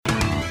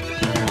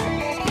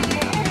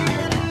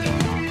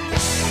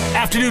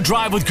Afternoon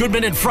Drive with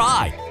Goodman and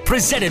Fry,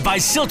 presented by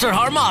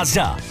Silterhar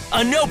Mazda.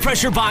 A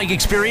no-pressure buying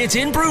experience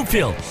in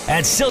Broomfield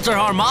at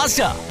Silterhar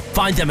Mazda.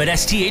 Find them at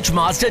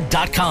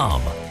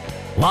sthmazda.com.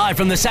 Live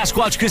from the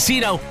Sasquatch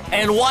Casino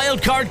and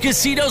Wildcard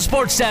Casino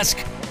Sports Desk,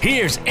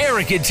 here's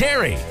Eric and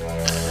Terry.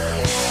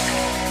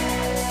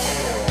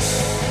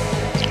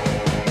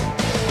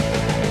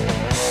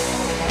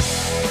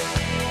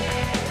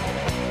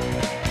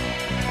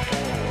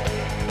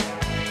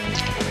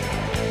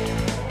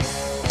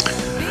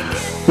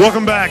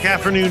 Welcome back.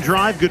 Afternoon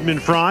Drive. Goodman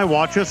Fry.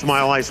 Watch us,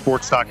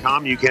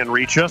 milehighsports.com. You can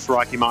reach us,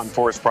 Rocky Mountain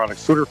Forest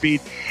Products Twitter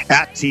feed,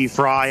 at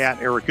TFry,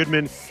 at Eric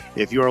Goodman.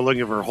 If you are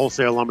looking for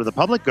wholesale lumber to the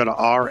public, go to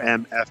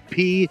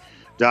rmfp.com.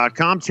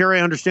 Terry,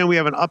 I understand we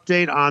have an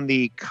update on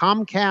the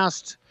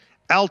Comcast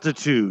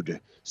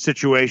altitude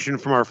situation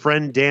from our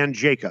friend Dan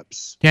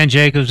Jacobs. Dan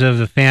Jacobs of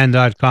the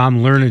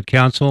fan.com, learned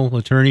counsel,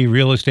 attorney,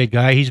 real estate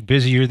guy. He's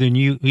busier than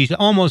you. He's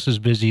almost as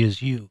busy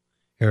as you,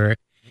 Eric.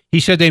 He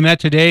said they met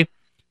today.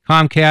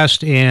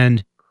 Comcast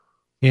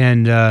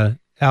and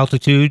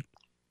Altitude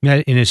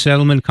met in a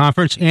settlement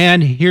conference.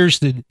 And here's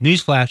the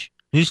newsflash.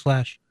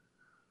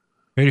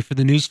 Ready for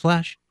the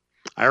newsflash?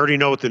 I already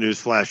know what the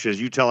newsflash is.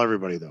 You tell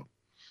everybody, though.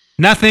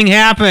 Nothing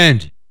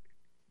happened.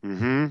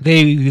 Mm-hmm.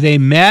 They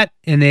met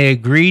and they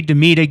agreed to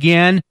meet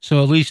again.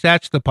 So at least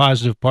that's the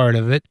positive part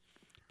of it.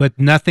 But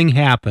nothing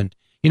happened.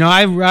 You know,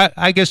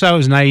 I guess I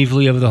was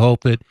naively of the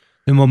hope that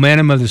the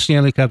momentum of the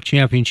Stanley Cup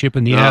championship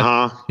and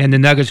the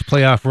Nuggets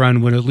playoff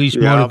run would at least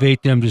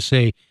motivate them to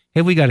say,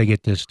 hey, we got to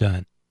get this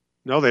done.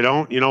 No, they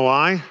don't. You know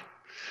why?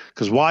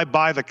 Because why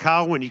buy the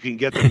cow when you can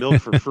get the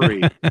milk for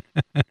free?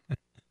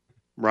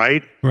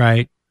 Right?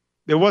 Right.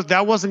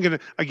 That wasn't going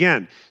to,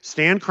 again,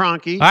 Stan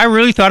Kroenke. I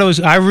really thought it was,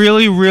 I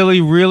really,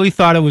 really, really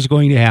thought it was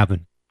going to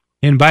happen.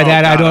 And by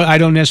that, I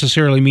don't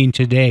necessarily mean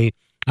today.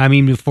 I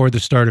mean before the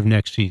start of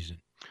next season.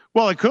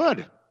 Well, it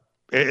could.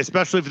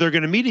 Especially if they're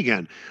going to meet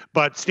again.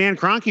 But Stan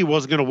Kroenke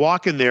wasn't going to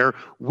walk in there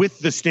with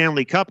the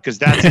Stanley Cup because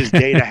that's his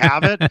day to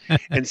have it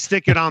and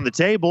stick it on the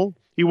table.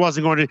 He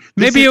wasn't going to.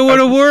 Maybe it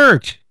would have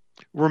worked.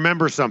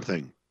 Remember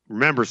something.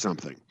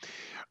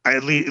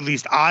 At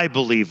least I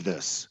believe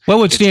this. What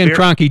would Stan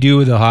Kroenke do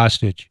with a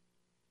hostage?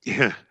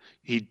 Yeah,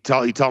 he'd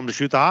tell him to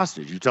shoot the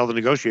hostage. You tell the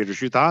negotiator to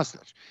shoot the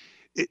hostage.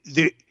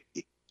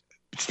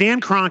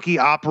 Stan Kroenke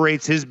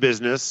operates his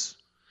business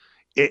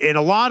in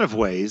a lot of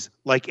ways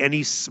like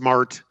any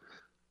smart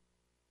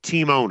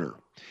team owner.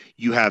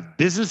 You have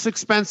business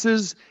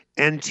expenses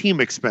and team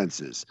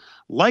expenses.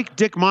 Like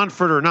Dick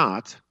Monfort or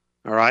not,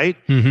 all right,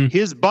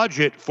 his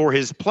budget for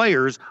his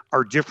players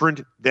are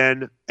different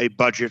than a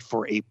budget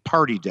for a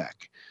party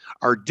deck,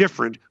 are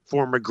different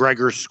for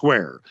McGregor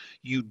Square.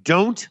 You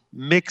don't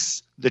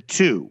mix the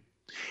two.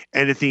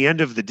 And at the end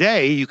of the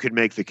day, you could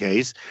make the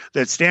case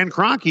that Stan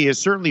Kroenke has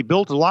certainly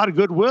built a lot of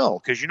goodwill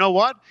because you know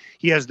what?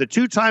 He has the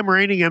two-time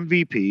reigning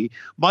MVP.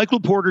 Michael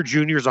Porter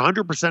Jr. is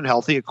 100%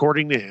 healthy,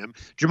 according to him.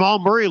 Jamal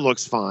Murray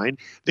looks fine.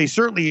 They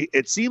certainly,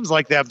 it seems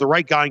like they have the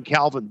right guy in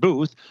Calvin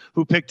Booth,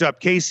 who picked up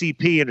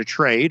KCP in a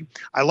trade.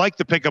 I like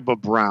the pickup of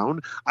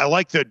Brown. I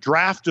like the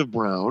draft of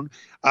Brown.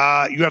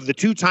 You have the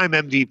two-time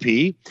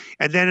MVP.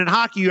 And then in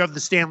hockey, you have the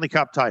Stanley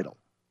Cup title.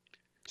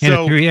 And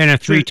a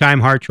three-time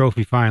Hart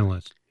Trophy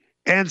finalist.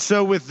 And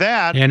so with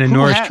that... And a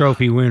Norris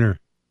Trophy winner.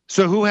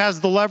 So who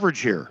has the leverage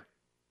here?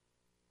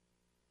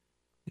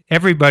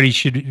 Everybody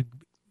should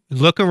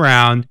look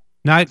around.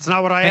 That's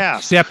not what I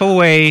asked. Step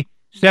away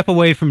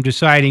from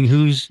deciding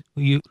whose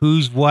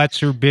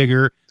what's are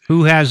bigger,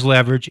 who has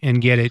leverage,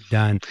 and get it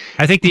done.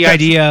 I think the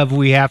idea of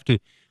we have to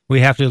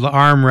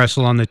arm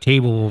wrestle on the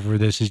table over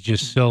this is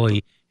just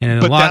silly.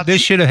 And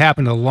this should have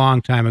happened a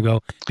long time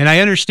ago. And I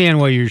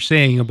understand what you're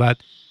saying about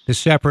the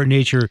separate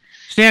nature.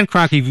 Stan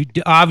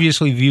Kroenke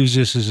obviously views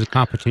this as a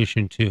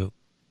competition too,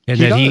 and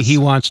he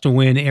wants to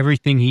win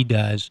everything he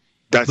does.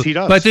 He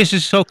does. But this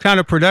is so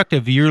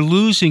counterproductive. You're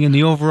losing in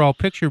the overall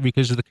picture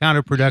because of the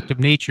counterproductive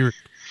nature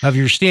of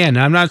your stand.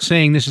 Now, I'm not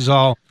saying this is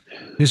all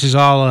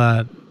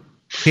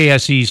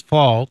KSE's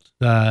fault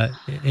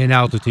in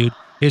Altitude.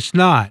 It's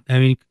not. I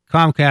mean,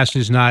 Comcast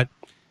is not.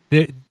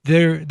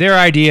 Their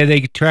idea,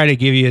 they try to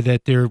give you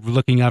that they're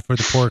looking out for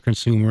the poor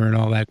consumer and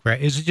all that crap.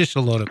 It's just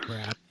a load of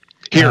crap.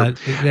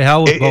 The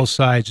hell with both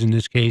sides in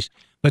this case,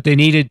 but they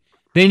needed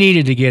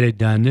to get it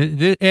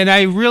done, and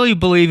I really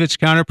believe it's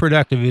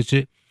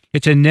counterproductive.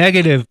 It's a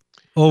negative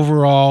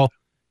overall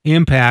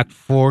impact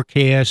for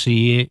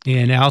KSE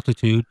and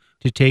Altitude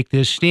to take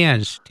this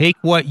stance. Take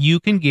what you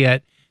can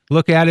get.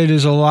 Look at it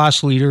as a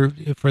loss leader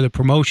for the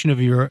promotion of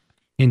your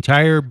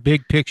entire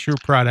big picture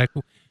product.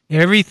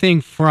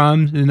 Everything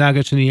from the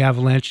Nuggets and the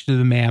Avalanche to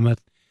the Mammoth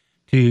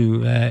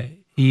to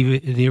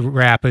even the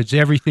Rapids,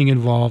 everything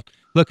involved.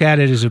 Look at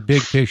it as a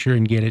big picture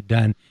and get it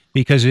done.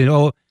 Because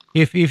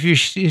if you're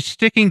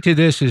sticking to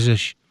this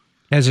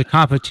as a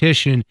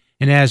competition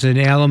and as an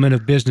element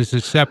of business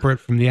that's separate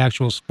from the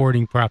actual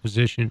sporting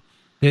proposition,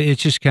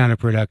 it's just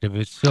counterproductive.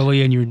 It's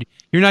silly, and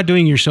you're not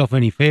doing yourself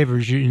any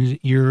favors.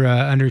 You're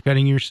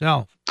undercutting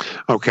yourself.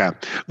 Okay,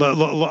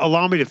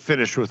 allow me to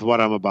finish with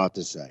what I'm about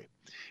to say,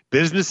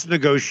 Business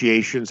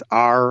negotiations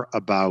are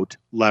about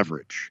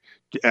leverage.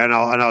 And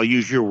I'll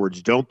use your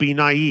words. Don't be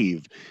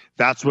naive.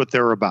 That's what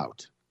they're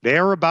about.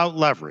 They're about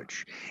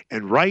leverage.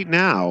 And right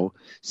now,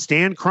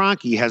 Stan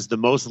Kroenke has the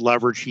most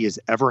leverage he has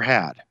ever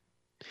had.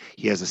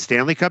 He has a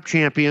Stanley Cup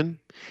champion.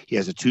 He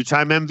has a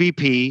 2-time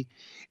MVP.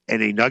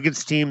 And a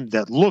Nuggets team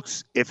that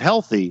looks, if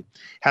healthy,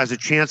 has a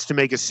chance to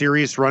make a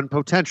serious run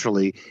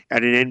potentially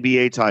at an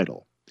NBA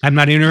title. I'm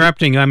not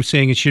interrupting. I'm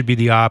saying it should be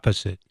the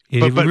opposite.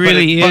 It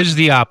really is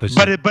the opposite.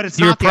 But it's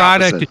not the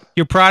opposite.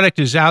 Your product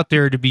is out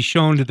there to be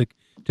shown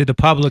to the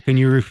public, and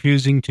you're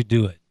refusing to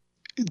do it.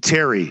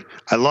 Terry,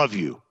 I love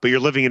you, but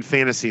you're living in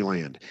fantasy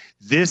land.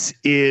 This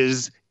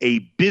is a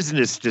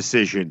business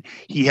decision.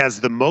 He has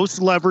the most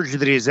leverage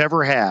that he's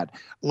ever had.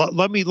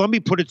 Let me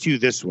put it to you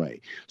this way.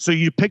 So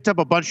you picked up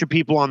a bunch of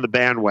people on the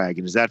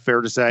bandwagon. Is that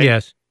fair to say?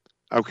 Yes.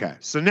 Okay.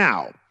 So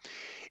now,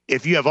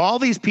 if you have all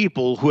these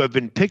people who have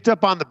been picked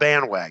up on the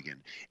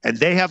bandwagon and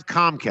they have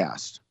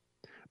Comcast,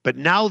 but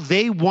now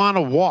they want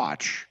to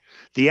watch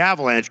the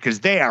Avalanche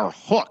because they are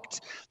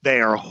hooked. They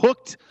are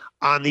hooked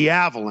on the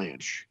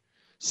Avalanche.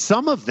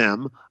 Some of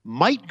them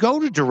might go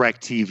to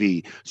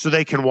DirecTV so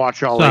they can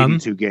watch all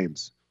 82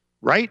 games,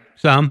 right?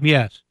 Some,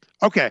 yes.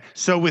 Okay,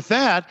 so with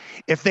that,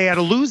 if they had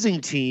a losing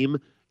team,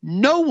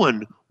 no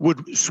one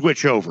would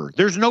switch over.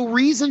 There's no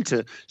reason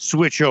to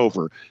switch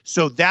over.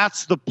 So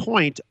that's the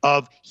point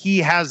of he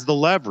has the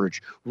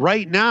leverage.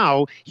 Right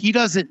now, he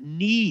doesn't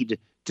need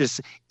to,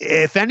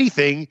 if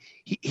anything,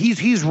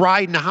 he's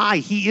riding high.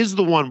 He is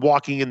the one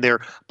walking in there,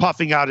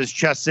 puffing out his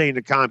chest, saying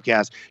to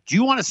Comcast, do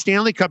you want a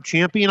Stanley Cup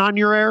champion on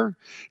your air?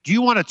 Do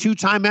you want a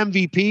 2-time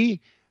MVP?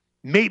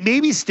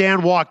 Maybe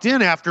Stan walked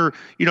in after,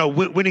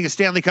 winning a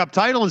Stanley Cup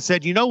title and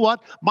said, you know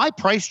what? My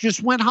price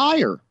just went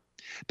higher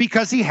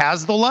because he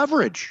has the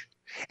leverage.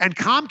 And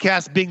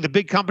Comcast, being the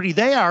big company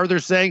they are, they're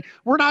saying,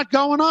 we're not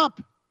going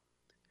up.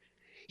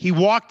 He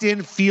walked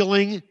in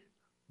feeling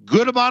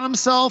good about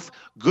himself,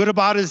 good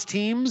about his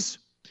teams,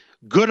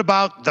 good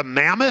about the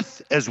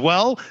Mammoth as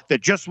well, that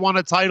just won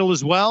a title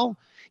as well.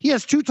 He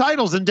has 2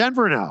 titles in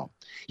Denver now.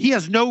 He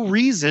has no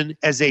reason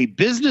as a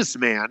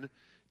businessman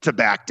to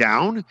back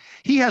down.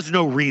 He has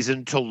no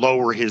reason to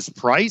lower his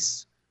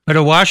price. But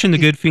awash in the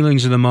good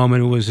feelings of the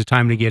moment, it was the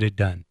time to get it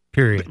done.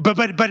 Period. But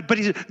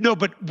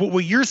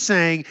what you're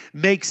saying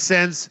makes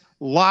sense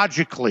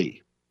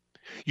logically.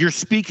 You're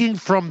speaking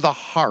from the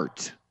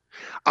heart.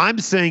 I'm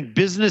saying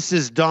business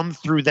is done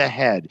through the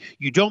head.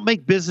 You don't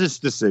make business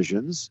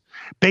decisions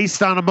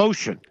based on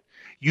emotion.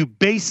 You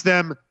base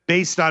them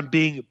based on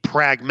being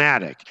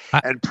pragmatic.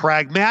 And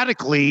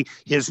pragmatically,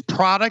 his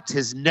product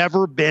has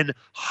never been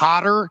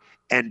hotter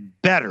and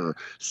better.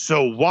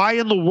 So why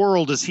in the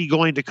world is he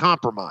going to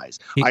compromise?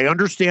 I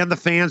understand the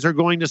fans are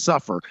going to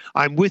suffer.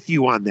 I'm with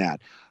you on that.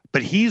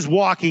 But he's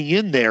walking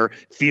in there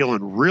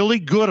feeling really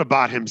good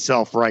about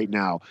himself right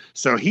now.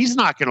 So he's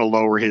not going to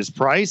lower his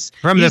price.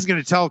 He's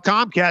going to tell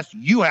Comcast,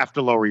 you have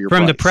to lower your price.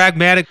 From the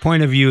pragmatic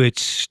point of view,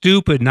 it's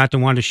stupid not to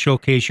want to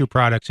showcase your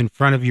products in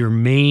front of your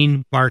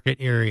main market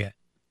area.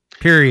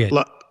 Period.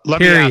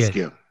 Let me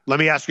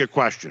ask you a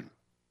question.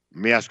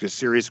 Let me ask you a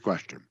serious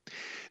question.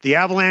 The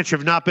Avalanche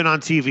have not been on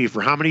TV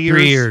for how many years?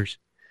 3 years.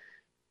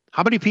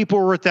 How many people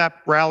were at that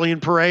rally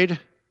and parade?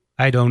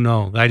 I don't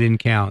know. I didn't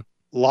count.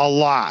 A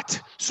lot.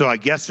 So I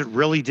guess it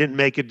really didn't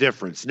make a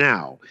difference.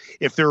 Now,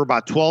 if there were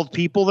about 12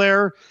 people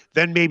there,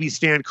 then maybe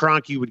Stan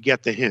Kroenke would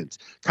get the hint.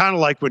 Kind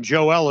of like when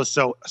Joe Ellis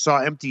saw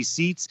empty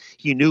seats,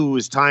 he knew it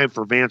was time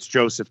for Vance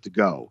Joseph to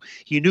go.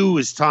 He knew it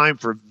was time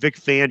for Vic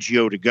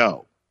Fangio to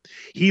go.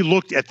 He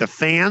looked at the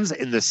fans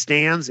in the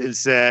stands and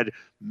said,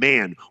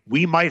 man,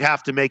 we might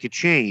have to make a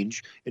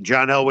change. And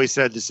John Elway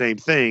said the same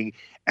thing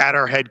at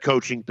our head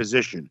coaching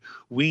position.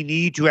 We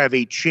need to have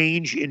a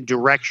change in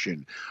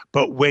direction.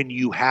 But when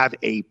you have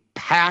a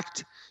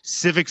packed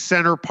Civic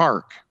Center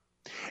Park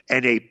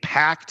and a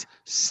packed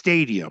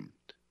stadium,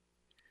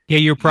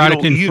 get your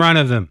product in front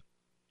of them.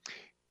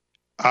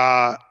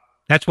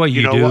 That's what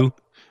you do. What?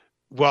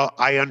 Well,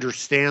 I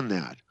understand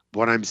that.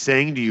 What I'm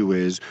saying to you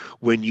is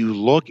when you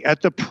look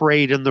at the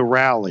parade and the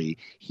rally,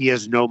 he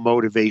has no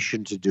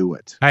motivation to do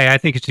it. I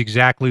think it's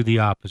exactly the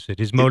opposite.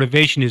 His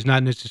motivation is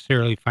not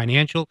necessarily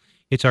financial.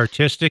 It's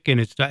artistic,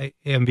 and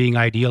I'm being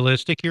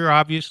idealistic here,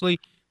 obviously,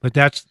 but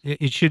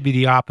it should be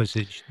the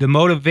opposite. The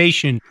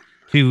motivation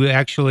to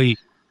actually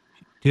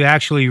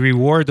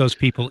reward those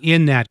people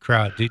in that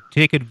crowd, to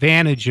take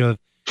advantage of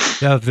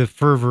the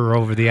fervor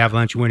over the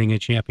Avalanche winning a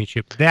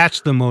championship.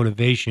 That's the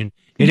motivation.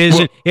 It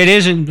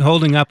isn't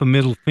holding up a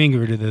middle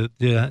finger to the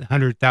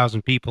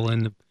 100,000 people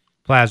in the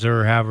plaza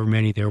or however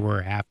many there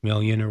were,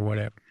 500,000 or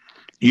whatever.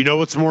 You know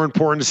what's more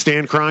important to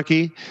Stan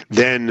Kroenke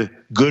than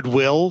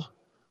goodwill?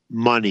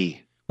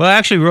 Money. Well, I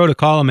actually wrote a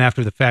column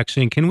after the fact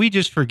saying, can we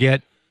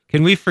forget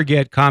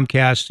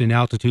Comcast and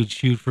Altitude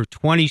Shoot for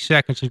 20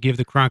 seconds and give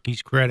the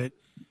Kroenkes credit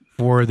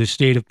for the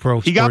state of pro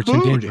sports in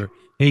Denver?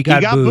 He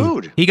got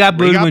booed. He got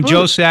booed when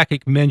Joe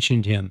Sakic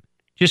mentioned him.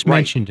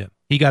 Mentioned him.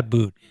 He got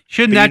booed.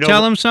 Shouldn't that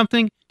tell him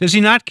something? Does he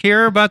not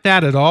care about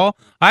that at all?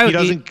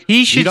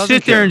 He should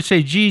sit there and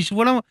say, geez,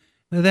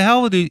 The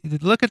hell with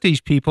look at these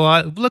people.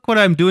 Look what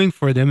I'm doing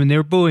for them, and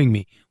they're booing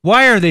me.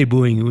 Why are they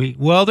booing me?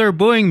 Well, they're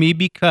booing me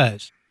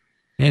because,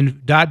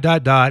 and ...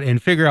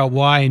 and figure out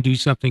why and do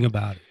something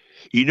about it.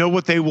 You know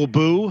what they will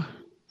boo?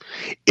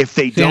 If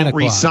they Santa don't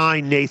Claus.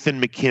 resign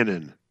Nathan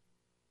McKinnon.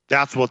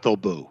 That's what they'll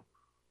boo.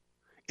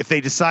 If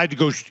they decide to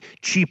go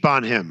cheap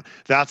on him,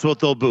 that's what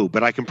they'll boo.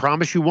 But I can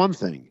promise you one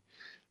thing.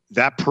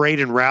 That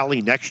parade and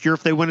rally next year,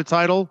 if they win a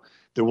title,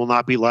 there will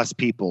not be less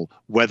people,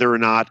 whether or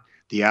not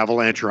the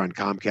Avalanche are on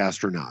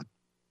Comcast or not.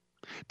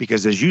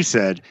 Because as you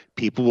said,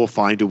 people will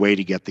find a way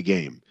to get the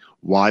game.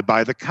 Why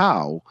buy the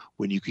cow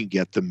when you can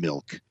get the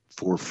milk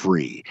for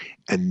free?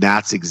 And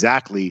that's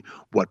exactly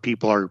what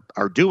people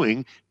are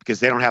doing because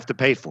they don't have to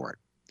pay for it.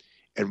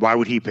 And why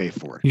would he pay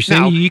for it? You're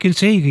saying you can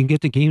say you can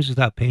get the games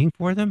without paying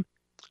for them?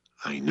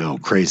 I know,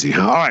 crazy,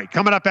 huh? All right,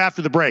 coming up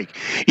after the break,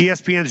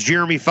 ESPN's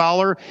Jeremy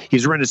Fowler.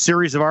 He's written a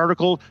series of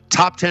articles,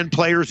 top 10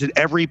 players at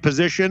every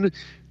position.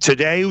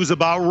 Today was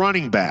about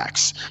running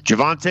backs.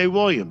 Javonte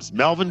Williams,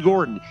 Melvin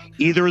Gordon,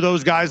 either of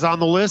those guys on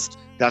the list?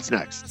 That's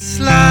next.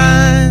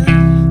 Slide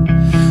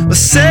will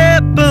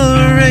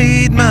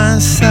separate my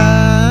side.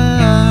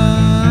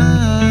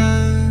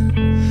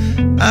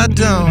 I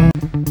don't.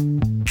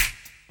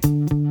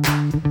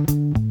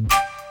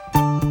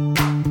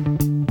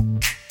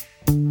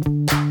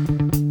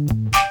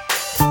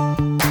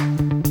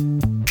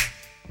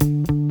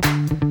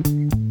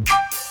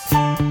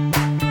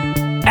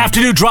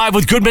 Afternoon Drive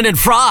with Goodman and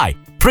Fry,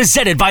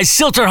 presented by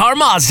Silterhar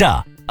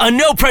Mazda. A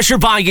no-pressure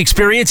buying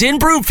experience in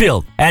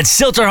Broomfield at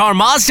Silterhar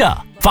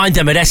Mazda. Find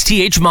them at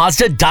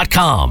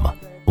sthmazda.com.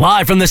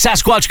 Live from the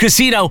Sasquatch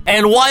Casino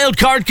and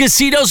Wildcard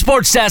Casino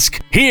Sports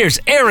Desk, here's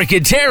Eric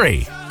and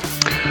Terry.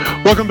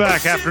 Welcome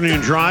back.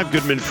 Afternoon Drive,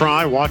 Goodman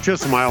Fry. Watch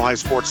us at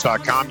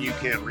milehighsports.com. You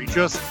can reach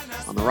us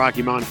on the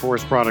Rocky Mountain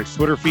Forest Products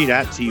Twitter feed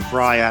at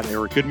tfry, at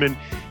Eric Goodman.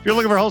 If you're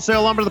looking for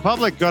wholesale lumber to the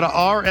public, go to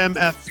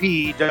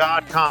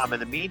rmfp.com. In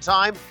the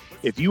meantime,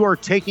 if you are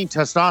taking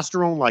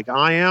testosterone like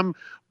I am,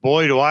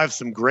 boy, do I have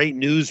some great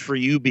news for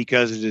you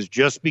because it has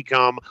just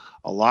become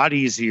a lot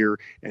easier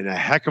and a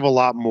heck of a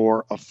lot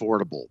more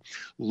affordable.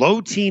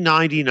 Low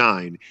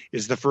T99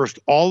 is the first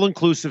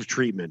all-inclusive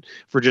treatment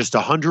for just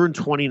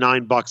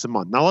 $129 a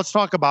month. Now let's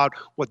talk about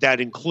what that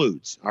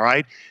includes, all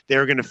right?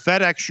 They're going to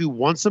FedEx you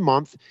once a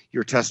month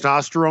your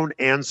testosterone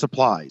and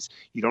supplies.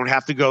 You don't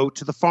have to go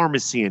to the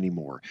pharmacy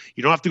anymore.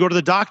 You don't have to go to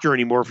the doctor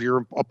anymore for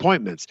your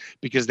appointments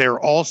because they're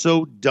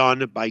also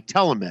done by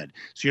telemed.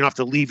 So you don't have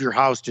to leave your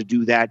house to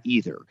do that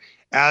either.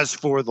 As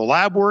for the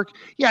lab work,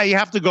 yeah, you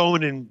have to go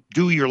in and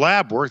do your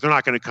lab work. They're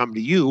not going to come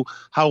to you.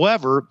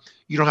 However,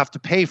 you don't have to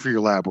pay for your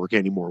lab work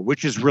anymore,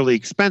 which is really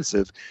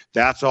expensive.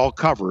 That's all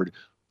covered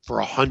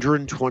for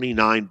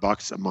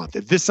 $129 a month.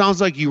 If this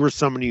sounds like you or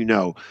someone you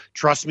know,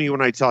 trust me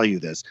when I tell you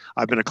this.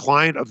 I've been a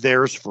client of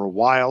theirs for a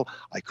while.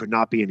 I could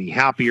not be any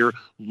happier.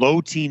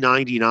 Low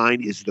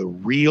T99 is the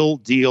real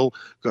deal.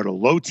 Go to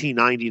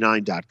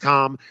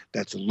lowt99.com.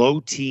 That's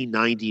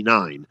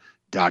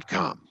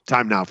lowt99.com.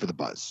 Time now for the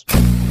buzz.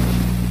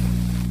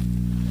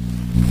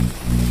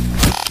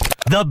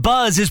 The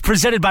Buzz is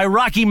presented by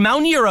Rocky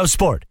Mountain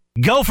Eurosport.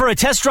 Go for a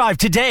test drive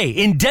today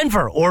in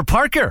Denver or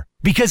Parker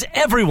because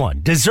everyone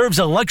deserves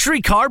a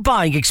luxury car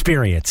buying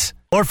experience.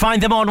 Or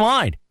find them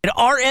online at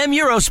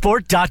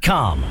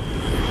rmeurosport.com.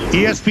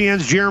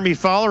 ESPN's Jeremy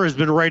Fowler has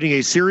been writing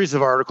a series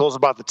of articles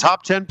about the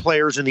top 10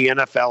 players in the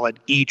NFL at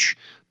each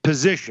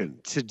position.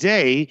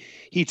 Today,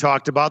 he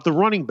talked about the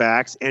running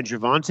backs, and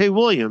Javonte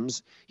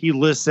Williams he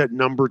lists at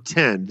number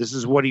 10. This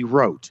is what he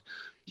wrote.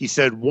 He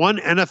said, one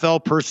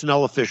NFL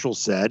personnel official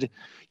said,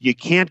 you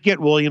can't get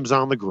Williams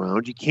on the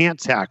ground. You can't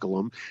tackle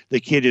him. The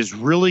kid is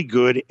really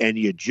good, and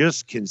you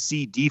just can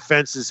see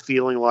defenses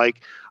feeling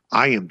like,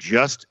 I am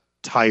just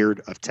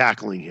tired of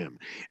tackling him.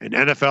 An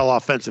NFL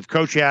offensive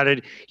coach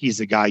added, he's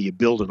a guy you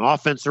build an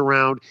offense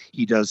around.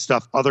 He does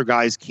stuff other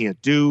guys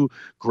can't do.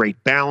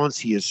 Great balance.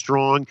 He is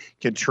strong,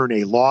 can turn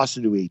a loss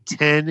into a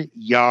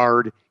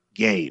 10-yard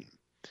gain.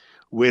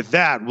 With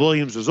that,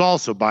 Williams was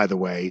also, by the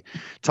way,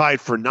 tied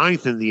for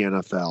 9th in the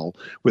NFL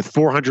with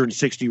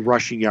 460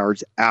 rushing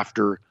yards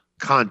after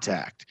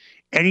contact.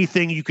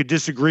 Anything you could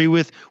disagree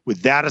with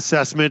that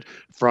assessment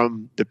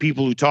from the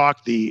people who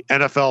talk, the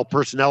NFL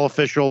personnel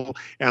official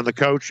and the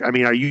coach? I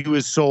mean, are you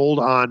as sold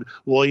on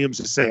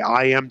Williams as say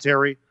I am,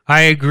 Terry?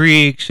 I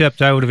agree,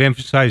 except I would have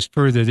emphasized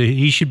further that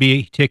he should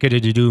be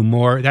ticketed to do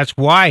more. That's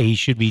why he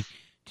should be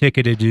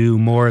ticketed to do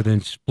more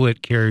than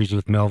split carries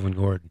with Melvin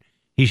Gordon.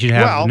 He should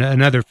have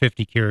another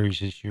 50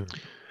 carries this year.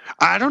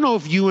 I don't know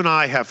if you and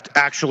I have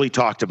actually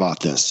talked about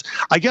this.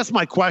 I guess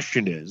my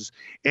question is,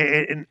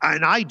 and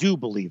I do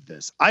believe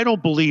this, I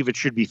don't believe it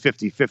should be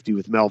 50-50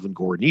 with Melvin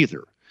Gordon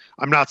either.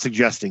 I'm not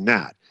suggesting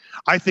that.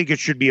 I think it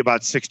should be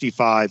about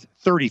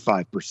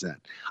 65-35%.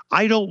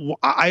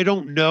 I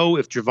don't know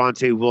if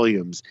Javonte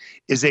Williams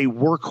is a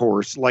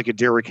workhorse like a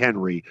Derrick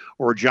Henry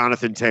or a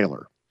Jonathan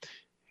Taylor.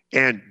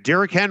 And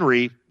Derrick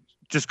Henry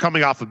just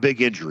coming off a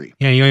big injury.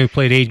 Yeah, he only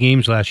played 8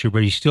 games last year,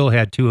 but he still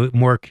had 2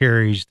 more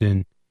carries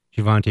than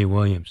Javonte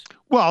Williams.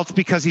 Well, it's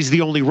because he's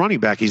the only running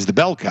back. He's the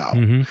bell cow.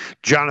 Mhm.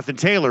 Jonathan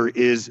Taylor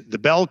is the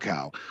bell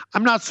cow.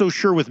 I'm not so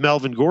sure with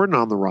Melvin Gordon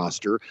on the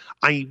roster.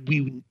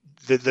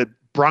 The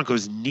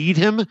Broncos need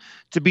him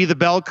to be the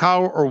bell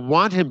cow or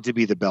want him to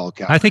be the bell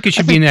cow. I think it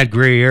should be in that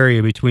gray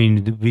area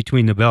between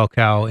the bell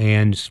cow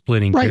and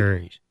splitting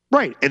carries.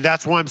 Right. And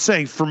that's why I'm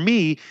saying, for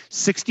me,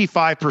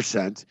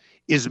 65%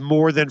 is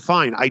more than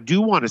fine. I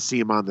do want to see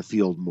him on the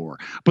field more.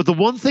 But the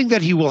one thing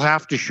that he will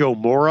have to show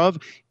more of,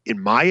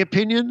 in my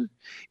opinion,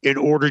 in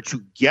order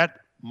to get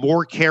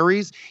more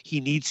carries,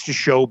 he needs to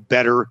show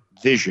better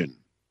vision.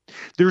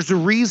 There's a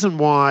reason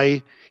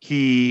why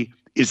he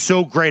is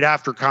so great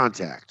after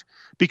contact,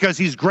 because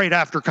he's great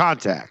after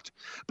contact.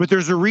 But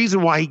there's a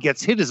reason why he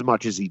gets hit as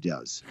much as he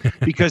does,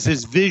 because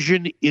his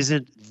vision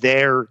isn't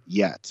there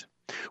yet.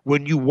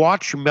 When you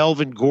watch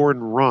Melvin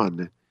Gordon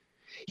run,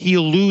 he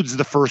eludes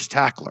the first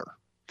tackler.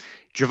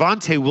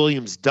 Javonte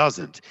Williams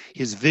doesn't.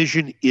 His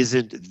vision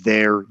isn't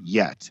there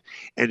yet.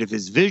 And if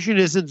his vision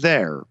isn't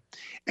there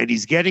and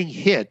he's getting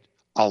hit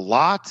a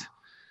lot,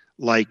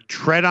 like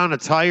tread on a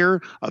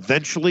tire,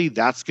 eventually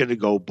that's going to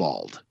go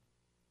bald.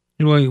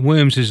 And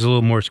Williams is a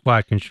little more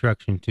squat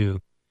construction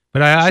too.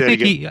 But I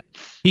think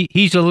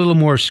he's a little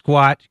more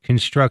squat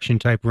construction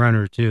type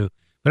runner too.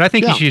 But I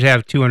think he should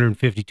have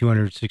 250,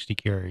 260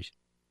 carries.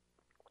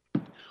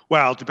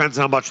 Well, it depends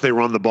on how much they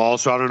run the ball,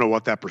 so I don't know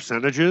what that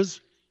percentage is.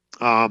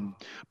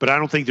 But I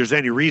don't think there's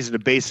any reason to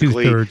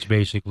basically... 2/3,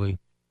 basically.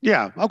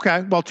 Yeah,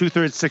 okay. Well,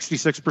 2/3,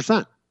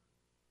 66%.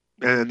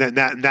 And then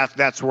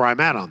that's where I'm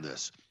at on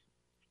this.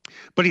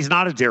 But he's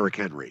not a Derrick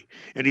Henry,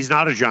 and he's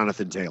not a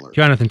Jonathan Taylor.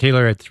 Jonathan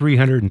Taylor had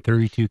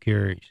 332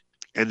 carries.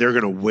 And they're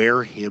going to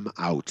wear him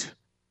out.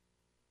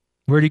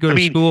 Where did he go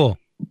to school?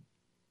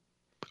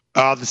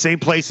 The same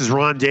place as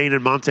Ron Dane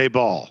and Monte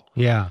Ball.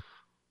 Yeah.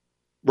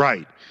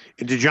 Right.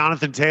 And did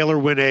Jonathan Taylor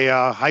win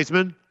a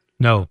Heisman?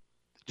 No.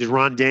 Did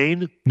Ron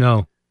Dane?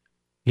 No.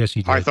 Yes,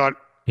 he did. I thought,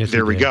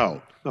 there we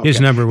go. Okay.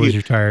 His number was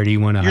retired. He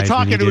won a Heisman. You're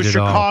talking to a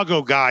Chicago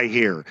all. guy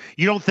here.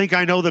 You don't think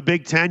I know the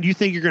Big Ten? You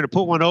think you're going to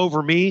put one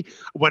over me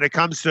when it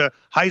comes to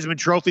Heisman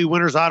Trophy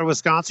winners out of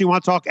Wisconsin? You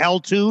want to talk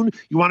L-Tune?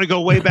 You want to go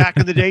way back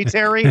in the day,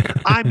 Terry?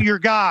 I'm your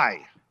guy.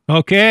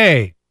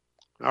 Okay.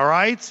 All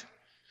right?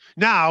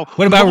 Now,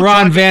 what about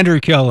Ron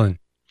Vanderkellen?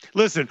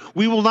 Listen,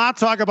 we will not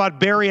talk about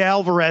Barry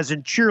Alvarez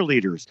and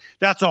cheerleaders.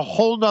 That's a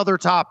whole nother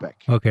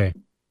topic. Okay.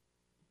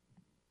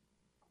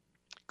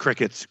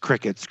 Crickets,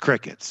 crickets,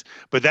 crickets.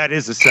 But that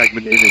is a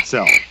segment in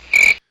itself.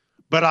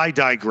 But I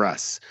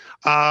digress.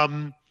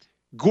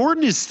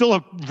 Gordon is still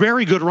a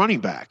very good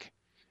running back.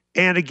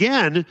 And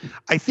again,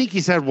 I think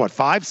he's had,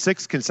 5,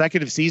 6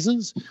 consecutive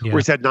seasons where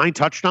he's had 9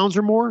 touchdowns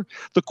or more?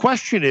 The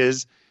question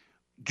is,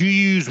 do you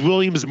use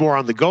Williams more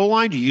on the goal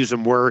line? Do you use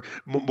him more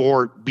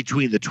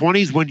between the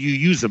 20s? When do you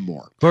use him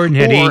more? Gordon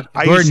had 8.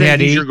 Gordon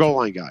had 8. Your goal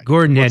line guy.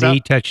 Gordon had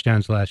 8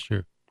 touchdowns last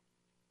year.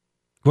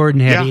 Gordon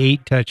had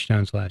 8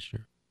 touchdowns last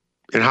year.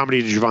 And how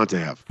many did Javonte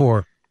have?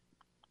 4.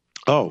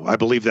 Oh, I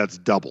believe that's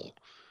double.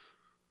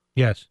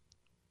 Yes.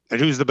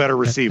 And who's the better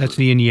receiver? That's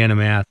the Indiana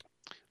math.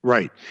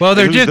 Right. Well,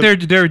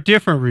 they're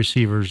different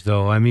receivers,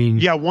 though. I mean,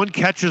 yeah, one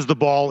catches the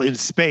ball in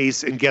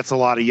space and gets a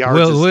lot of yards.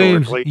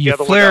 Williams, you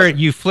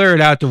flare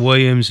it out to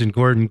Williams, and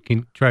Gordon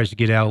tries to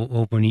get out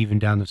open even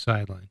down the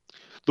sideline.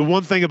 The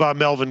one thing about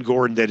Melvin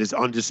Gordon that is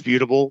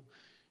indisputable,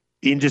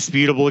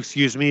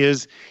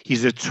 is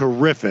he's a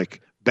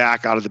terrific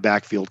back out of the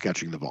backfield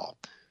catching the ball.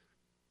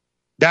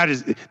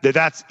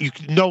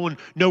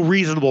 No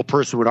reasonable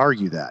person would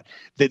argue that.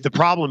 The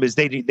problem is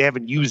they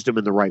haven't used him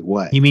in the right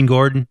way. You mean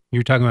Gordon?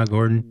 You're talking about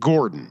Gordon?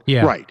 Gordon,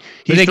 yeah, right.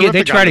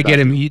 They try to get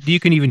him. You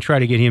can even try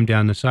to get him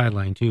down the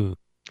sideline too.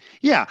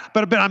 Yeah,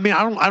 but I mean,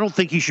 I don't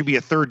think he should be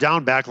a third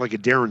down back like a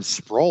Darren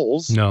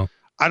Sproles. No.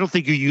 I don't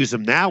think you use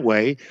him that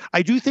way.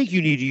 I do think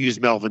you need to use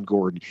Melvin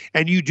Gordon,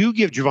 and you do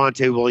give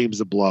Javonte Williams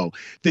a blow.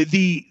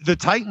 The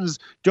Titans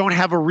don't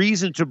have a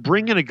reason to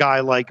bring in a guy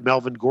like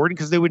Melvin Gordon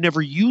because they would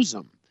never use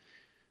him.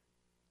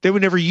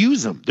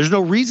 There's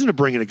no reason to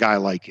bring in a guy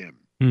like him.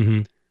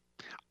 Mm-hmm.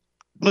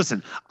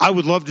 Listen, I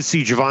would love to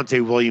see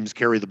Javonte Williams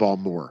carry the ball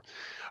more.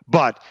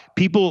 But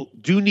people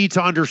do need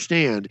to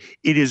understand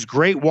it is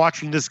great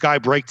watching this guy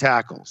break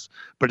tackles.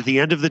 But at the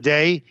end of the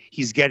day,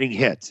 he's getting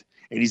hit.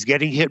 And he's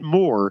getting hit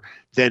more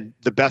than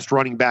the best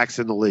running backs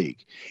in the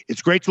league.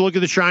 It's great to look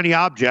at the shiny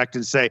object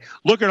and say,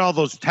 look at all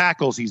those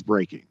tackles he's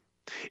breaking.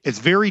 It's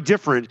very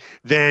different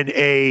than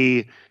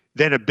a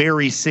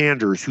Barry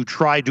Sanders who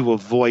tried to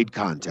avoid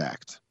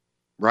contact.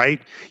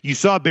 Right? You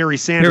saw Barry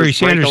Sanders.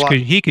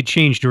 He could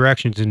change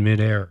directions in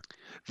midair.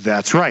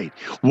 That's right.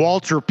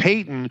 Walter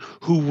Payton,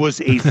 who was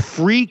a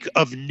freak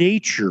of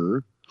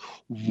nature,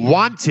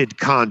 wanted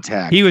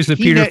contact. He was the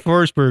Peter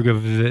Forsberg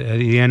of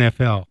the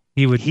NFL.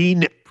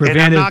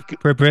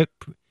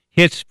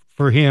 Hits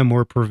for him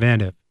were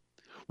preventive.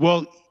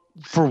 Well,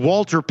 for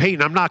Walter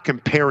Payton, I'm not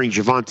comparing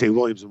Javonte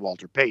Williams and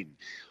Walter Payton.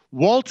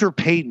 Walter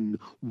Payton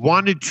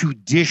wanted to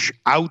dish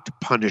out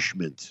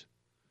punishment.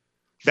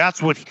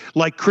 That's what,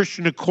 like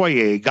Christian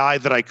Okoye, a guy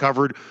that I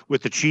covered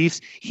with the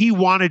Chiefs, he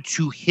wanted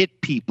to hit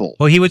people.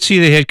 Well, he would see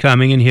the hit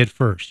coming and hit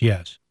first,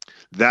 yes.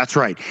 That's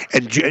right.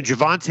 And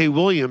Javonte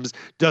Williams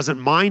doesn't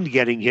mind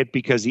getting hit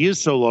because he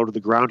is so low to the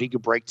ground, he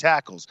can break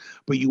tackles.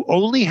 But you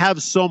only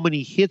have so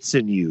many hits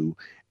in you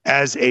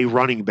as a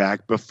running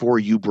back before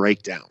you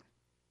break down.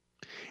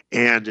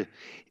 And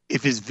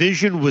if his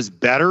vision was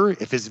better,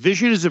 if his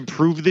vision is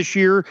improved this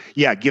year,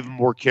 yeah, give him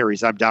more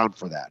carries. I'm down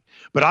for that.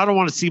 But I don't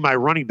want to see my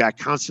running back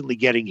constantly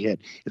getting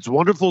hit. It's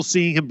wonderful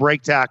seeing him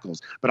break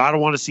tackles, but I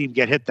don't want to see him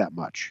get hit that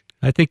much.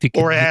 I think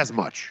or as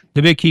much.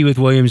 The big key with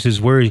Williams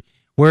is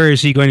where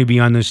is he going to be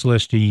on this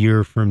list a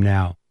year from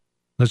now?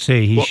 Let's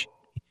say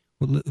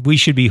we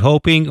should be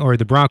hoping, or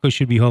the Broncos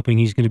should be hoping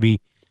he's going to be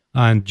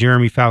on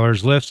Jeremy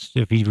Fowler's list.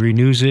 If he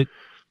renews it,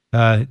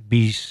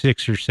 be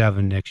 6 or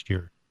 7 next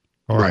year.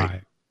 Or right.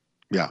 higher.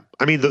 Yeah.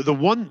 I mean, the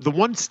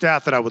one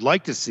stat that I would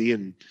like to see,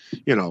 and,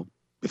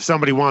 if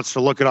somebody wants to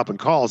look it up and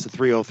call us at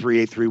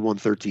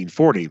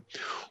 303-831-1340,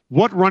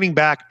 what running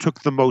back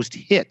took the most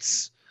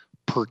hits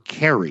per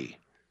carry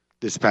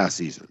this past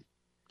season?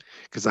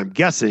 Because I'm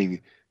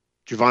guessing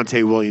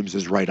Javonte Williams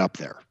is right up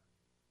there.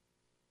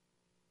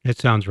 That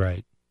sounds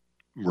right.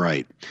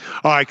 Right.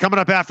 All right, coming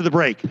up after the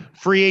break,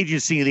 free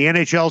agency in the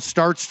NHL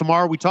starts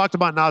tomorrow. We talked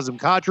about Nazem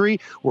Kadri,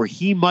 where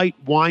he might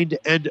wind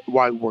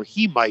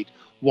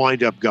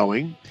up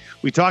going.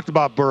 We talked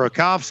about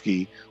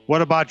Burakovsky.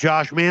 What about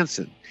Josh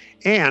Manson?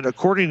 And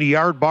according to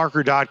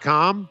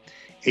yardbarker.com,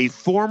 a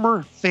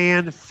former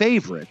fan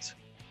favorite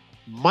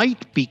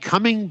might be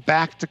coming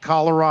back to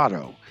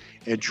Colorado.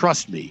 And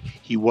trust me,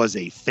 he was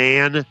a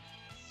fan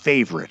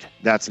favorite.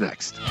 That's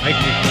next.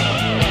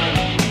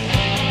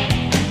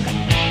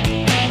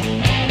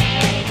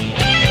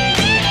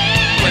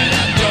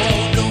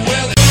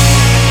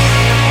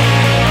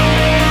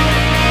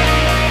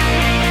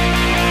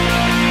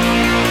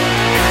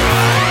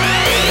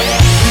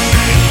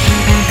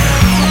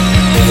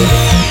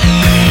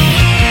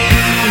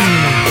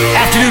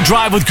 Afternoon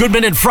Drive with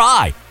Goodman and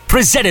Fry,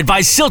 presented by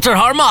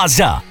Silterhar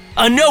Mazda.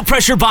 A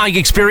no-pressure buying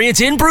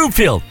experience in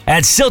Broomfield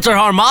at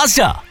Silterhar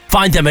Mazda.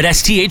 Find them at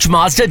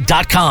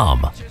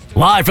sthmazda.com.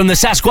 Live from the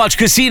Sasquatch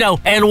Casino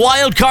and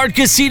Wildcard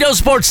Casino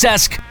Sports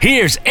Desk,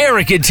 here's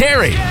Eric and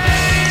Terry.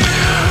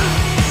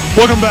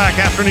 Welcome back.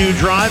 Afternoon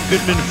Drive,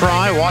 Goodman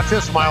Fry. Watch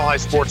us,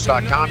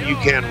 milehighsports.com. You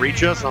can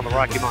reach us on the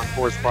Rocky Mountain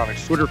Forest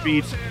Products Twitter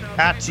feed,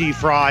 at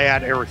TFry,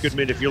 at Eric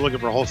Goodman. If you're looking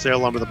for wholesale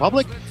lumber to the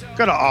public,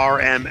 go to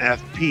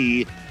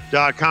rmfp.com.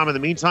 In the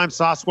meantime,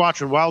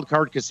 Sasquatch and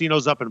Wildcard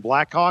Casinos up in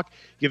Blackhawk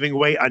giving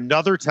away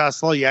another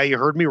Tesla. Yeah, you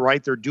heard me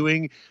right. They're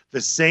doing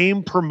the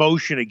same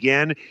promotion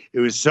again.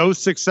 It was so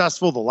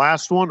successful, the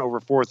last one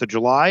over 4th of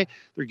July.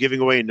 They're giving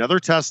away another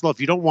Tesla.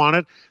 If you don't want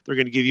it, they're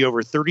going to give you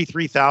over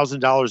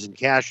 $33,000 in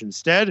cash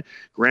instead.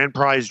 Grand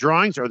prize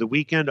drawings are the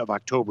weekend of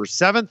October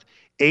 7th.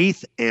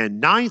 8th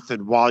and 9th.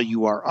 And while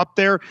you are up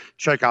there,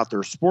 check out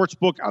their sports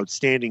book,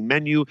 outstanding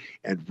menu,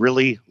 and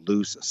really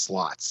loose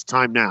slots.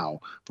 Time now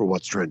for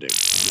What's Trending.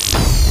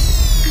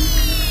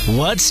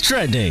 What's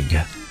Trending?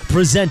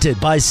 Presented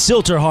by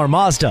Silterhar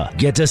Mazda.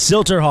 Get to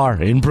Silterhar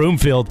in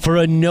Broomfield for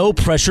a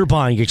no-pressure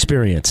buying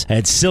experience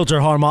at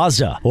Silterhar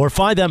Mazda, or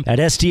find them at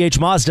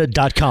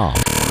sthmazda.com.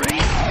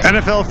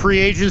 NHL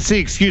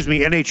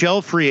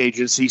free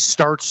agency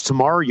starts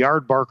tomorrow.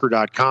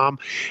 Yardbarker.com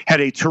had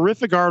a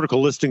terrific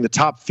article listing the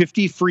top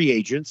 50 free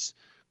agents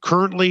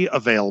currently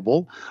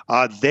available.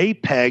 They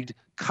pegged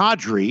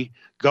Kadri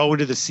going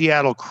to the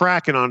Seattle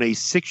Kraken on a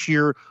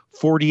 6-year,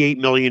 $48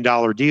 million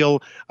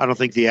deal. I don't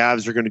think the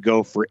Avs are going to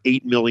go for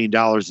 $8 million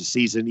a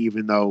season,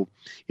 even though,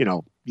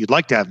 you'd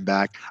like to have him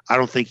back. I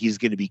don't think he's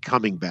going to be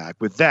coming back.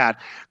 With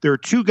that, there are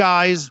two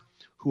guys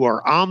who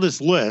are on this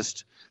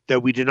list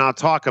that we did not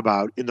talk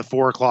about in the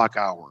 4 o'clock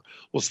hour.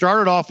 We'll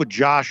start it off with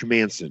Josh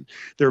Manson.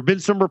 There have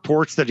been some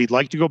reports that he'd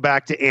like to go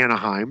back to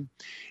Anaheim.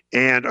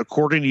 And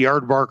according to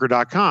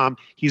yardbarker.com,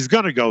 he's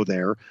going to go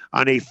there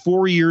on a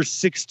 4-year,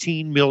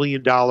 $16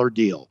 million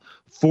deal.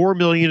 $4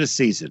 million a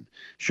season.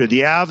 Should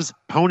the Avs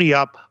pony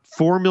up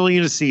 $4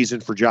 million a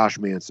season for Josh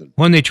Manson?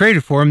 When they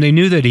traded for him, they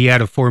knew that he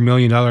had a $4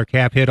 million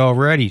cap hit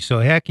already. So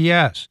heck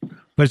yes.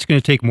 But it's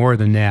going to take more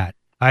than that.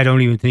 I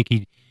don't even think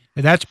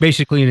that's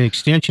basically an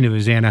extension of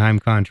his Anaheim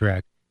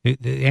contract.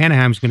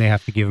 Anaheim's going to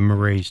have to give him a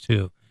raise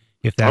too,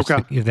 if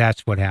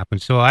that's what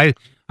happens. So I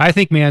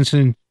think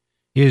Manson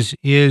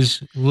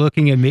is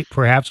looking at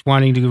perhaps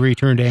wanting to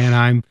return to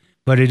Anaheim,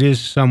 but it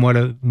is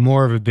somewhat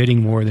more of a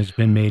bidding war that's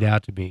been made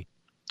out to be.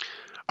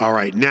 All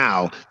right,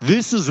 now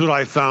this is what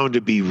I found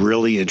to be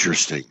really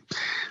interesting.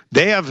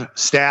 They have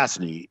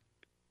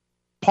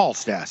Paul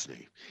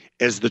Stastny,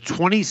 as the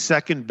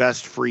 22nd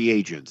best free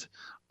agent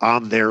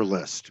on their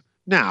list.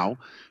 Now,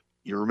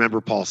 you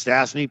remember Paul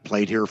Stastny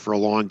played here for a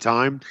long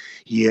time.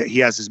 He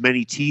has as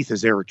many teeth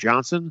as Eric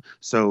Johnson,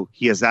 so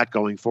he has that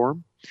going for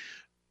him.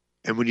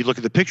 And when you look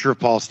at the picture of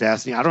Paul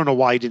Stastny, I don't know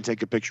why he didn't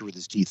take a picture with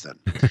his teeth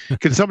in.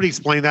 Can somebody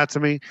explain that to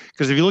me?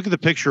 Because if you look at the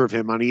picture of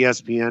him on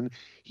ESPN,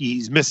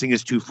 he's missing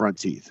his 2 front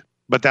teeth.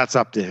 But that's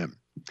up to him.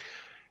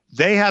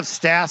 They have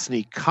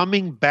Stastny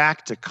coming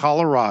back to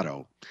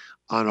Colorado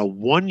on a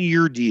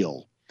 1-year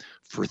deal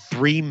for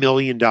 $3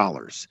 million.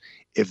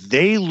 If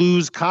they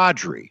lose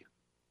Kadri,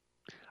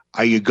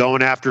 Are you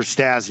going after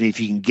Stastny if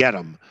you can get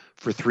him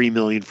for $3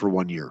 million for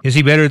 1 year? Is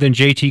he better than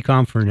JT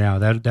Compher now?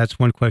 That's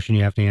one question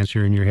you have to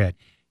answer in your head.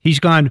 He's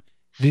gone.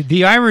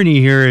 The irony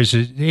here is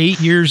 8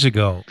 years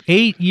ago,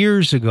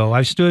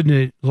 I stood in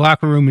a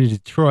locker room in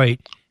Detroit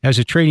as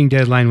a trading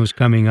deadline was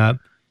coming up,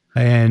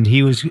 and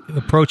he was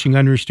approaching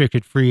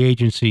unrestricted free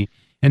agency.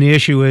 And the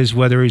issue is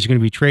whether he's going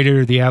to be traded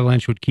or the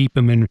Avalanche would keep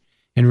him and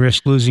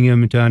risk losing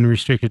him into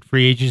unrestricted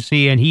free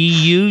agency. And he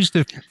used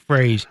the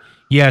phrase,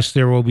 yes,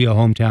 there will be a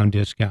hometown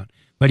discount.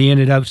 But he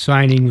ended up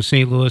signing with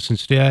St. Louis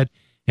instead.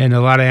 And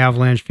a lot of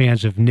Avalanche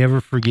fans have never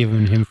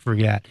forgiven him for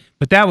that.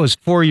 But that was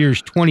 4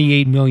 years,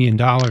 $28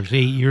 million 8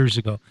 years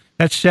ago.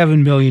 That's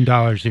 $7 million.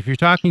 If you're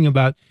talking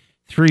about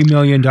 $3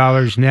 million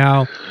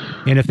now,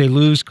 and if they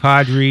lose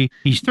Kadri,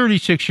 he's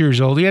 36 years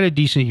old. He had a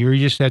decent year. He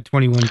just had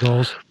 21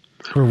 goals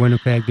for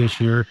Winnipeg this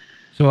year.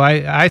 So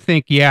I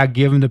think,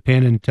 give him the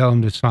pen and tell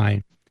him to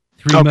sign.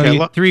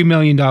 $3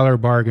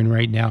 million bargain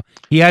right now.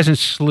 He hasn't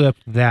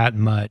slipped that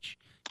much.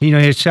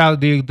 His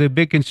salary, the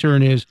big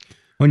concern is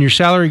when your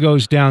salary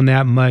goes down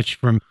that much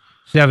from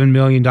 $7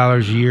 million a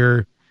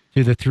year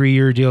to the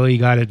 3-year deal he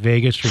got at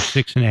Vegas for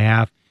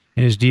 $6.5,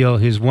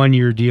 and his 1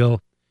 year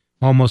deal,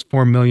 almost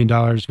 $4 million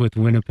with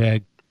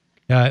Winnipeg.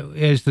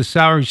 As the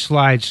salary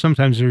slides,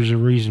 sometimes there's a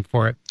reason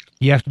for it.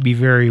 You have to be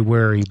very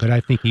wary, but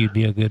I think he'd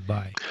be a good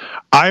buy.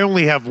 I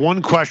only have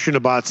one question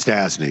about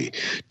Stastny.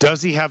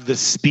 Does he have the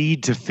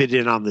speed to fit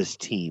in on this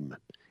team?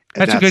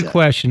 That's a good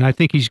question. I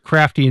think he's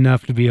crafty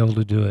enough to be able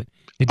to do it.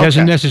 It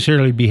doesn't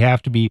necessarily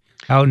have to be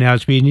out and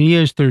out speed, and he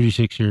is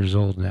 36 years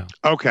old now.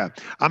 Okay.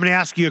 I'm going to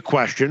ask you a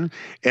question,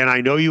 and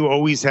I know you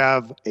always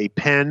have a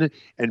pen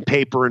and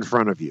paper in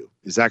front of you.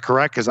 Is that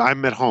correct? Because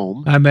I'm at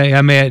home.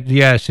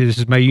 Yes, this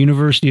is my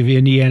University of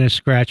Indiana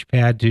scratch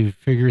pad to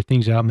figure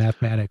things out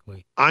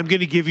mathematically. I'm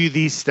going to give you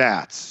these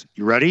stats.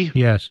 You ready?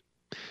 Yes.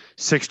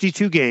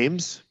 62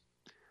 games,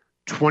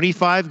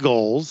 25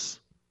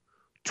 goals,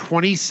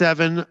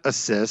 27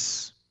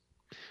 assists,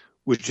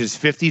 which is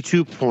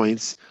 52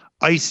 points.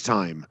 Ice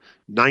time,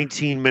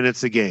 19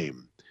 minutes a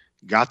game.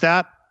 Got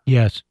that?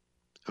 Yes.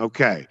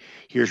 Okay.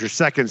 Here's your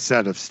second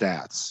set of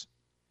stats.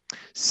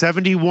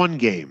 71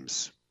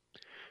 games,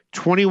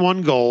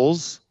 21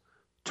 goals,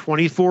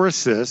 24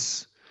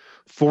 assists,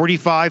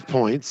 45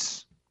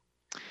 points,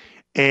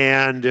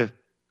 and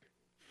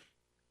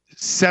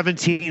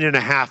 17 and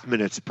a half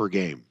minutes per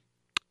game.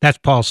 That's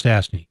Paul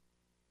Stastny.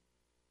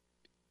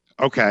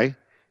 Okay.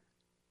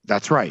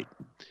 That's right.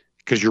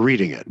 Because you're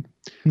reading it.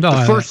 No,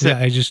 I've got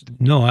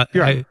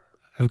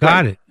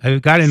it.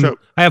 I've got it.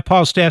 I have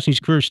Paul Stastny's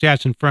career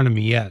stats in front of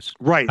me. Yes,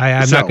 right.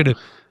 I'm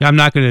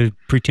not going to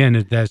pretend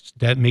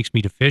that makes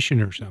me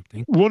deficient or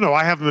something. Well, no,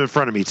 I have them in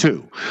front of me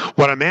too.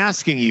 What I'm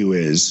asking you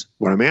is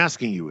our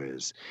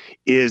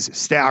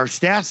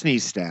Stastny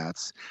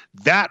stats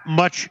that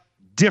much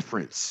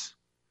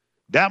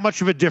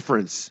of a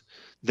difference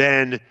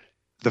than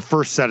the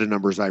first set of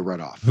numbers I read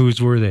off?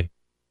 Whose were they?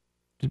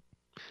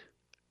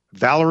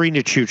 Valeri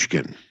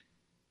Nichushkin,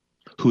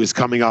 who is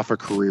coming off a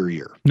career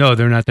year. No,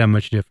 they're not that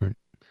much different.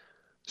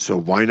 So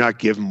why not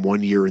give him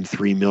 1 year and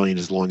 $3 million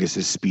as long as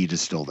his speed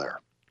is still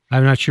there?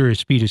 I'm not sure his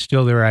speed is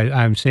still there.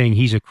 I'm saying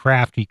he's a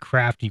crafty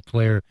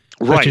player,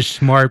 right. Such a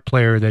smart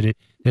player that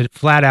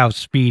flat out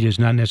speed is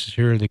not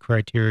necessarily the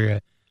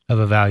criteria of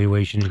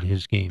evaluation in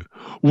his game.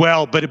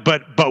 Well,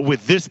 but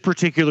with this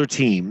particular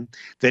team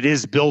that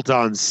is built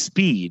on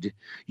speed,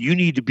 you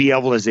need to be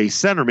able as a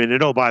centerman.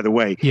 And by the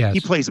way, yes. He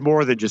plays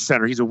more than just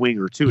center. He's a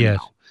winger too. Yes.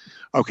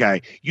 Now.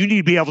 Okay. You need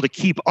to be able to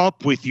keep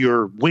up with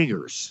your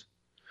wingers.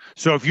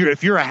 So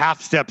if you're a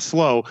half step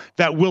slow,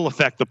 that will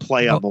affect the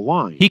play on the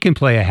line. He can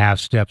play a half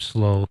step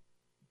slow.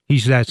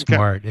 He's that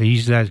smart. Okay.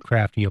 He's that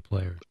crafty a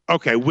player.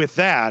 Okay. With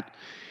that,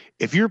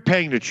 if you're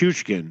paying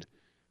Nichushkin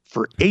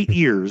for 8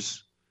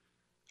 years,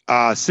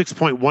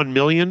 $6.1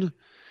 million,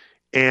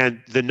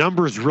 and the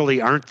numbers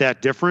really aren't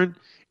that different,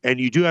 and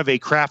you do have a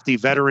crafty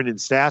veteran in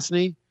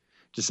Stastny,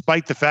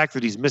 despite the fact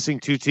that he's missing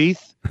 2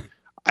 teeth,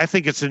 I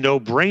think it's a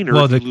no-brainer.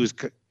 Well,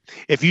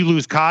 if you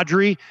lose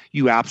Kadri,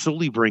 you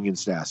absolutely bring in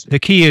Stastny. The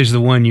key is the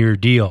 1 year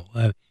deal.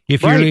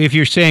 If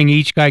you're saying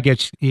each guy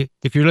gets,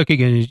 if you're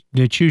looking at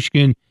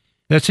Nichushkin,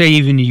 let's say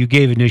even you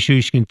gave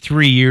Nichushkin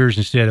 3 years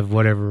instead of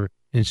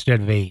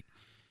 8,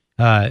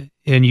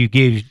 and you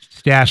gave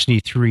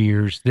Stastny 3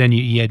 years, then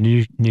you had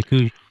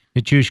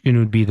Nichushkin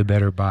would be the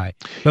better buy.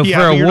 But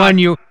for a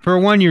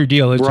 1 year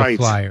deal, it's a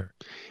flyer.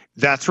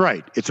 That's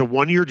right. It's a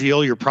 1 year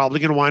deal. You're probably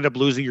going to wind up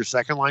losing your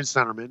second line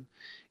centerman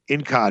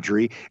in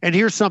Kadri. And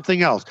here's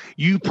something else.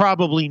 You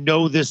probably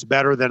know this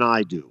better than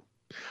I do.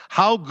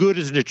 How good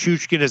is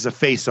Nichushkin as a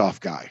face-off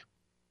guy?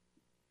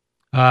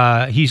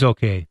 He's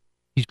okay.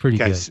 He's pretty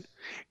good.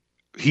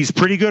 He's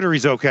pretty good, or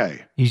he's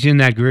okay? He's in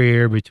that gray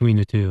area between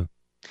the two.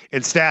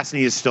 And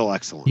Stastny is still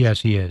excellent.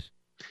 Yes, he is.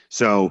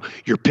 So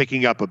you're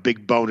picking up a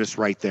big bonus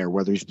right there,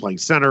 whether he's playing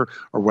center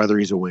or whether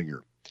he's a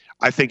winger.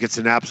 I think it's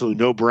an absolute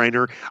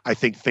no-brainer. I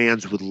think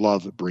fans would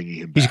love bringing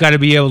him back. He's got to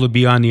be able to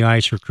be on the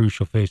ice for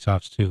crucial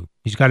faceoffs too.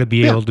 He's got to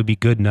be able to be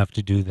good enough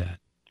to do that.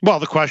 Well,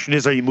 the question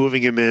is, are you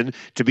moving him in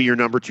to be your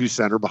number 2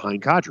 center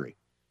behind Kadri?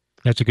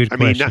 That's a good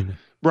question.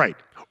 Right.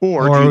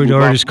 Or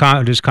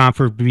does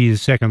Comfort be the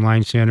second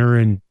line center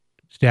and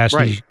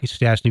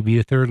Stastny be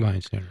the third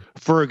line center?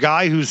 For a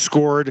guy who's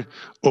scored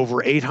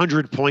over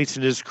 800 points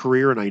in his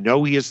career, and I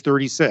know he is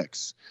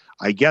 36,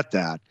 I get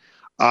that.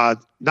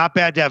 Not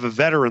bad to have a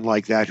veteran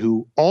like that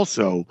who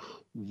also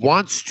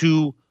wants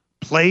to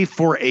play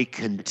for a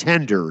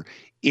contender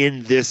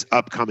in this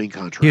upcoming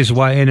contract. His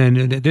wife,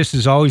 and this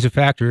is always a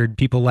factor.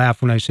 People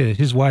laugh when I say it.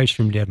 His wife's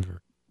from Denver.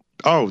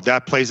 Oh,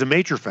 that plays a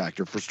major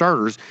factor. For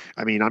starters,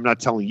 I mean, I'm not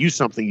telling you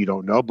something you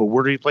don't know, but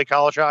where did he play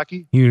college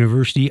hockey?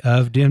 University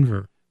of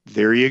Denver.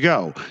 There you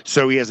go.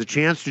 So he has a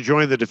chance to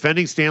join the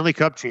defending Stanley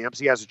Cup champs.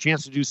 He has a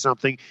chance to do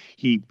something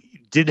he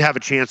didn't have a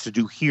chance to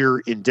do here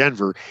in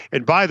Denver.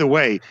 And by the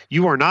way,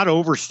 you are not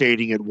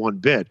overstating it one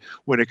bit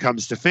when it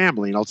comes to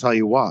family, and I'll tell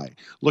you why.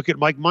 Look at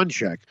Mike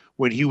Munchak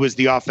when he was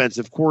the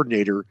offensive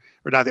coordinator,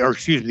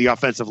 the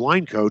offensive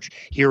line coach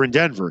here in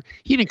Denver.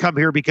 He didn't come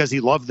here because he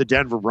loved the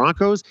Denver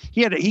Broncos.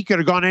 He could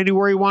have gone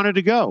anywhere he wanted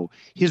to go.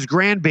 His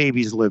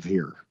grandbabies live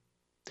here.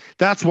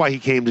 That's why he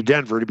came to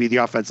Denver, to be the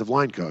offensive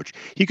line coach.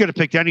 He could have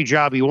picked any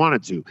job he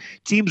wanted to.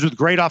 Teams with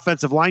great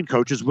offensive line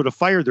coaches would have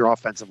fired their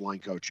offensive line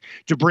coach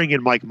to bring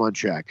in Mike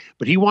Munchak.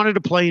 But he wanted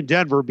to play in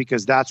Denver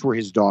because that's where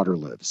his daughter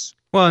lives.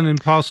 Well, and then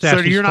Paul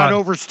Stastny's So you're not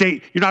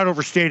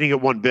overstating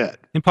it one bit.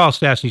 And Paul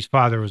Stastny's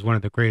father was one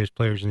of the greatest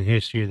players in the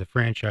history of the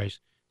franchise.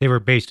 They were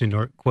based in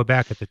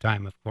Quebec at the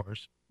time, of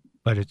course,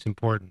 but it's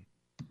important.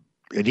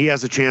 And he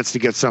has a chance to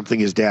get something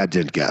his dad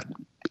didn't get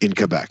in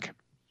Quebec.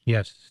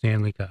 Yes,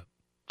 Stanley Cup.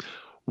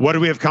 What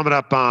do we have coming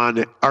up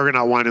on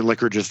Argonaut Wine and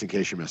Liquor, just in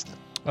case you missed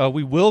it?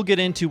 We will get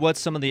into what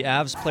some of the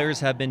Avs players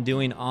have been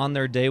doing on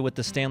their day with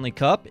the Stanley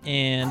Cup,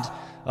 and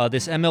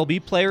this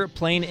MLB player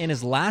playing in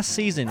his last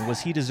season,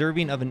 was he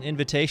deserving of an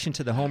invitation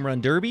to the Home Run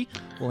Derby?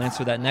 We'll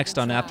answer that next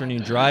on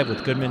Afternoon Drive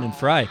with Goodman and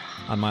Fry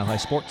on Mile High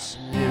Sports.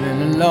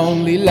 Living a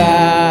lonely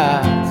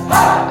life,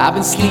 I've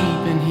been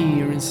sleeping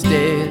here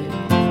instead.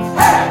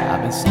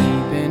 I've been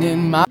sleeping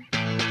in my...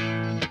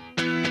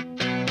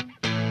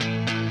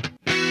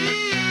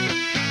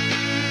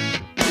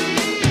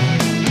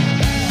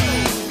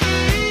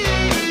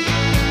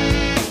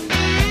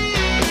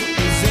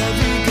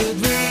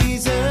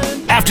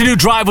 Afternoon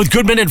Drive with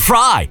Goodman and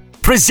Fry,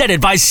 presented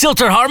by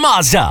Silterhar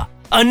Mazda.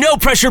 A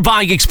no-pressure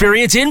buying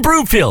experience in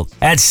Broomfield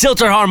at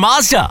Silterhar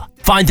Mazda.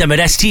 Find them at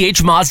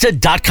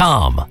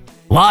sthmazda.com.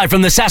 Live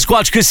from the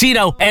Sasquatch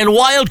Casino and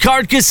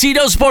Wildcard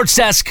Casino Sports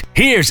Desk,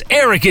 here's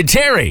Eric and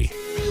Terry.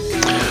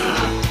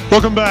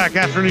 Welcome back.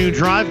 Afternoon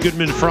Drive,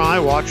 Goodman and Fry.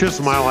 Watch us,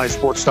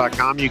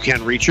 milehighsports.com. You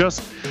can reach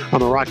us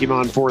on the Rocky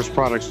Mountain Forest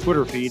Products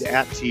Twitter feed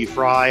at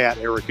TFry, at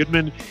Eric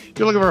Goodman. If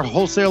you're looking for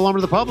wholesale lumber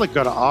to the public,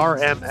 go to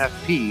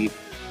rmfp.com.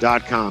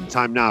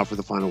 Time now for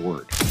the final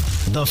word.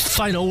 The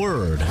final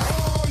word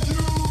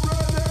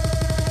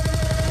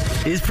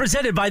is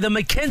presented by the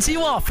McKenzie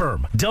Law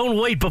Firm. Don't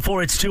wait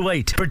before it's too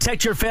late.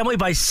 Protect your family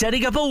by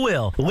setting up a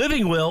will,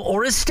 living will,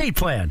 or estate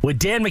plan with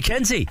Dan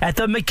McKenzie at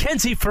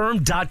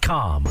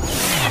themckenziefirm.com.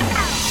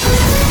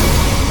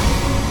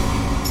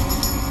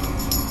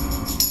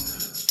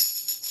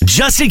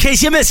 Just in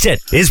case you missed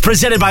it, is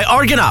presented by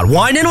Argonaut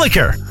Wine and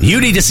Liquor.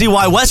 You need to see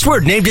why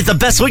Westward named it the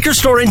best liquor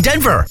store in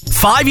Denver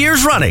 5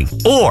 years running,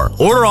 or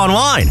order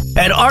online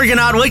at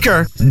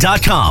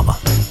argonautliquor.com.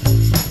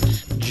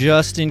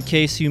 Just in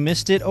case you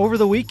missed it, over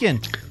the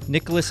weekend,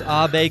 Nicholas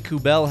Abe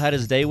Kubel had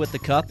his day with the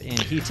Cup, and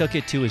he took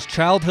it to his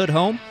childhood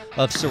home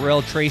of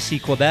Sorel-Tracy,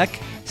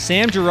 Quebec.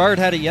 Sam Girard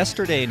had it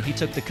yesterday, and he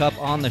took the Cup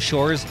on the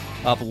shores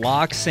of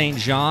Lac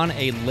Saint-Jean,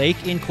 a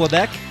lake in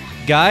Quebec.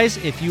 Guys,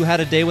 if you had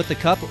a day with the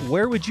Cup,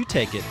 where would you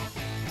take it?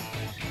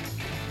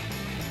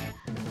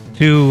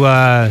 To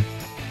a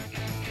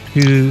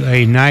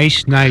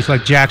nice,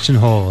 like Jackson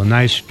Hole, a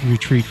nice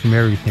retreat from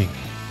everything.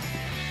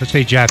 Let's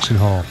say Jackson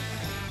Hole.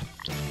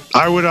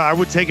 I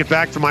would take it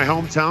back to my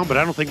hometown, but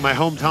I don't think my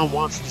hometown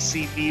wants to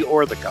see me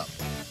or the Cup.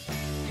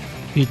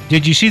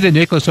 Did you see that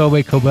Nicholas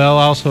Abe Kubel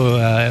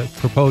also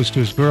proposed to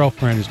his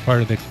girlfriend as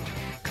part of the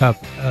Cup,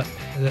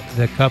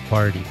 the Cup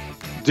party?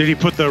 Did he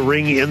put the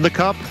ring in the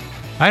Cup?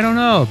 I don't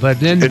know, but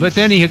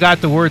then he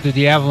got the word that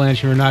the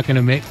Avalanche were not going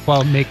to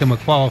make him a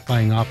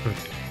qualifying offer.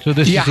 So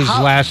this is his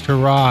last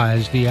hurrah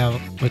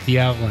with the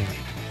Avalanche.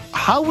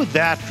 How would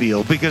that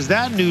feel? Because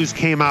that news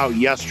came out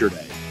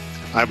yesterday,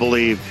 I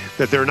believe,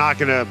 that they're not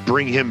going to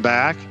bring him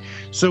back.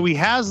 So he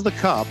has the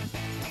Cup,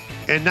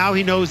 and now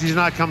he knows he's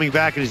not coming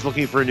back, and he's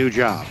looking for a new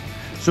job.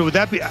 So would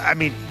that be? I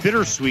mean,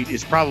 bittersweet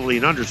is probably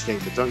an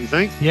understatement, don't you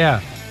think?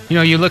 Yeah.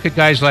 You look at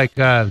guys like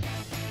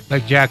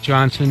Jack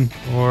Johnson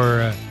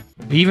or.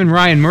 Even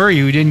Ryan Murray,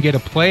 who didn't get to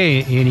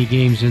play any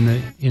games in the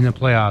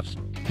playoffs,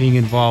 being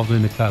involved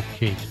in the Cup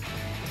chase.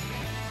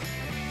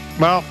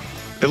 Well,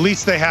 at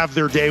least they have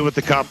their day with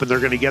the Cup, and they're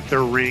going to get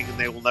their ring, and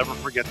they will never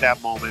forget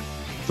that moment,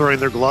 throwing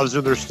their gloves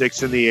and their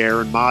sticks in the air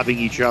and mobbing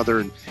each other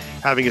and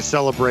having a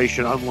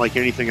celebration unlike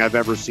anything I've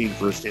ever seen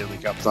for a Stanley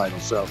Cup title.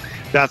 So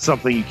that's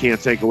something you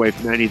can't take away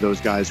from any of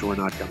those guys who are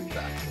not coming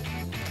back.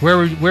 Where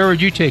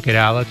would you take it,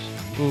 Alex?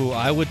 Ooh,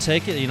 I would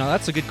take it.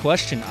 That's a good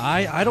question.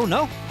 I don't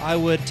know. I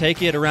would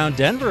take it around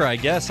Denver, I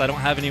guess. I don't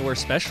have anywhere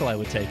special I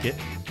would take it.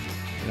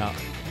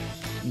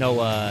 No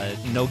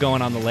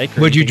going on the lake.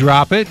 Would you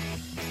drop it?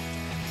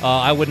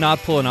 I would not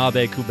pull an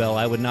Abe Kubel.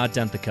 I would not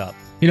dent the cup.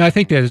 I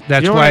think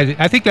that's why.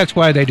 I think that's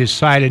why they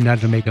decided not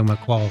to make him a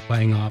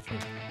qualifying offer.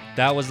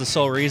 That was the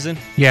sole reason?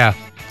 Yeah.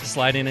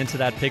 Sliding into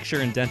that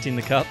picture and denting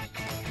the cup?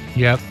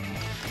 Yep.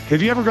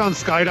 Have you ever gone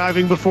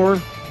skydiving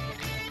before?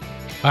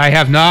 I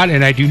have not,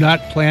 and I do not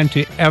plan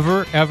to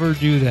ever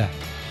do that.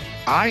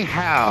 I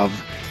have,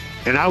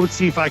 and I would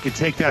see if I could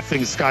take that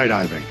thing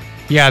skydiving.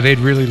 Yeah, they'd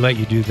really let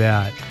you do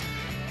that.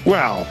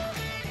 Well,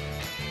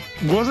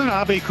 wasn't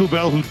Abe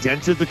Kubel who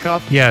dented the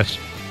cup? Yes.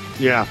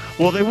 Yeah.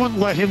 Well, they wouldn't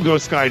let him go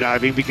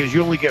skydiving because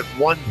you only get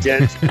one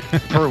dent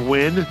per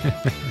win.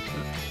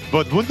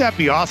 But wouldn't that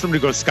be awesome to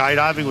go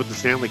skydiving with the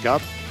Stanley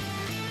Cup?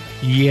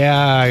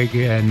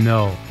 Yeah,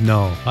 no.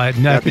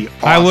 That'd be awesome.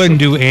 I wouldn't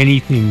do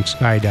anything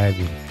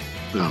skydiving.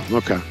 No,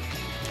 okay.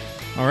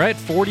 All right,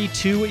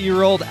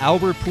 42-year-old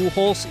Albert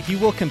Pujols. He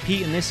will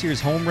compete in this year's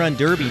Home Run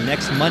Derby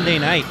next Monday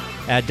night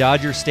at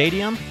Dodger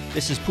Stadium.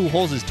 This is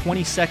Pujols'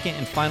 22nd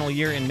and final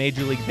year in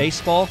Major League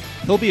Baseball.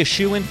 He'll be a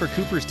shoo-in for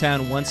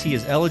Cooperstown once he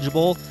is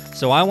eligible.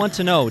 So I want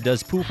to know,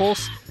 does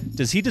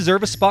he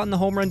deserve a spot in the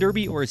Home Run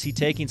Derby, or is he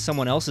taking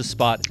someone else's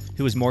spot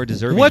who is more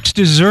deserving? What's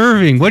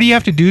deserving? What do you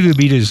have to do to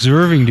be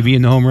deserving to be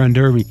in the Home Run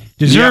Derby?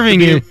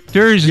 Deserving you have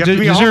to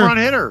be a home run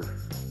hitter.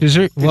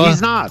 Well,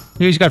 he's not.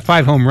 He's got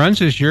 5 home runs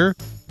this year.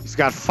 He's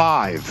got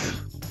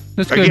 5.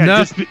 That's good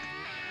enough.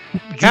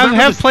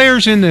 Have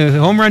players in the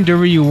Home Run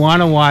Derby you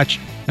want to watch.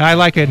 I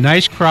like a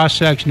nice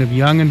cross-section of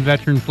young and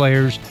veteran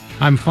players.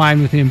 I'm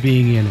fine with him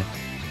being in it.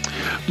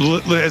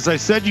 As I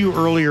said to you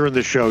earlier in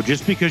the show,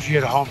 just because you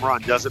hit a home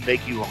run doesn't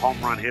make you a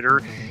home run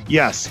hitter.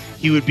 Yes,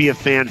 he would be a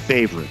fan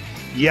favorite.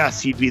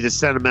 Yes, he'd be the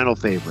sentimental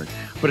favorite.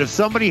 But if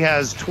somebody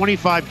has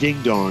 25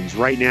 ding-dongs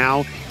right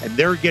now and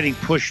they're getting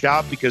pushed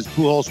out because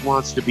Pujols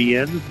wants to be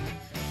in,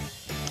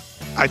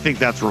 I think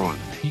that's wrong.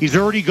 He's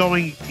already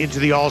going into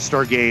the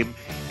All-Star game,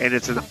 and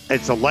it's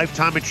a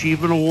Lifetime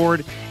Achievement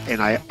Award,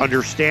 and I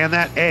understand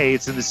that.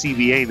 It's in the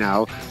CBA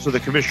now, so the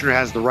commissioner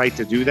has the right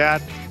to do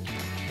that.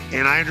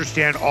 And I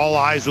understand all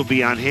eyes will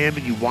be on him,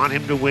 and you want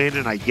him to win,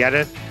 and I get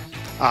it.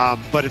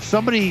 But if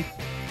somebody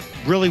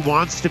really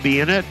wants to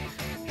be in it,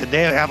 and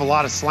they have a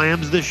lot of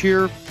slams this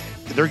year,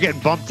 and they're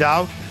getting bumped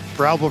out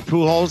for Albert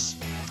Pujols,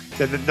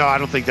 then no, I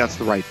don't think that's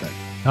the right thing.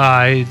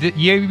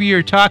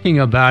 You're talking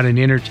about an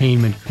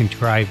entertainment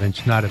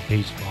contrivance, not a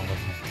baseball event.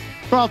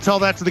 Well, I'll tell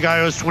that to the guy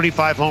who has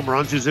 25 home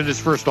runs, who's in his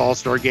first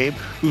All-Star game,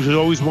 who's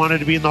always wanted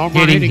to be in the home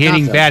run hitting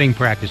contest. Batting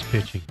practice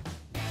pitching.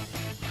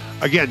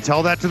 Again,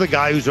 tell that to the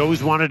guy who's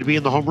always wanted to be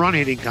in the home run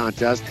hitting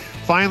contest.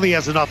 Finally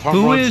has enough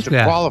home runs to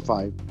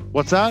qualify.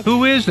 What's that?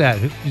 Who is that?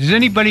 Does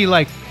anybody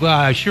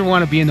I sure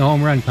want to be in the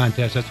home run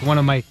contest. That's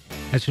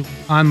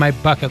on my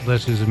bucket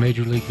list as a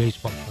Major League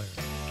Baseball player.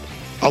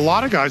 A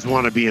lot of guys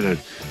want to be in it.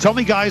 Tell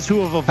me guys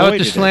who have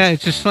avoided it.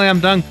 It's a slam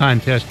dunk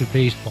contest of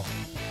baseball.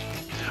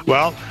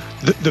 Well,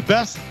 the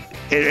best,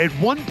 at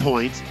one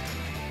point,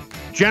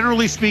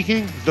 generally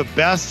speaking, the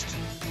best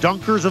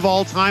dunkers of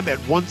all time at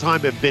one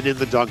time have been in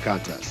the dunk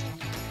contest.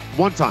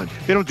 One time.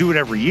 They don't do it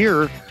every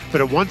year, but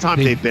at one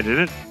time they've been in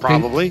it,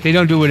 probably. They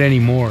don't do it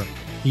anymore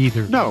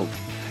either. No.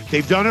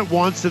 They've done it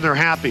once and they're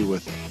happy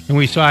with it. And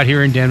we saw it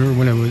here in Denver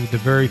when it was the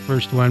very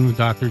first one with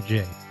Dr.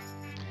 J.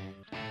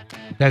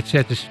 That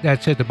set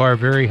the bar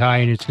very high,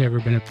 and it's never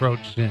been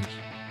approached since.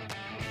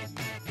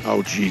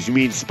 Oh, geez. You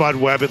mean Spud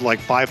Webb at like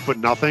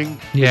 5'0"?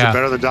 Yeah. Is it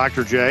better than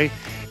Dr. J?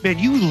 Man,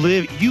 you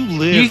live.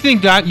 You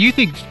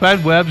think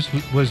Spud Webb's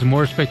was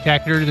more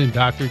spectacular than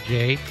Dr.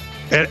 J?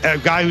 A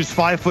guy who's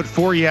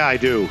 5'4"? Yeah, I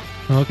do.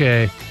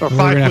 Okay. Or we're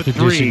gonna have to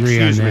 5'3",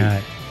 disagree on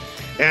that.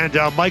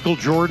 And Michael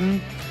Jordan,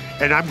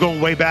 and I'm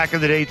going way back in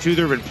the day too.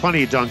 There have been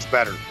plenty of dunks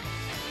better.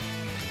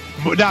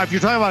 Now, if you're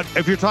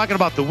talking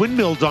about the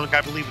windmill dunk, I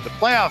believe in the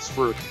playoffs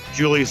for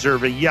Julius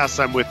Erving, yes,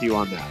 I'm with you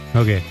on that.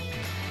 Okay.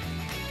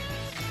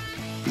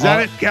 Is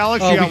that it,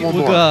 Alex? You got one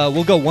more.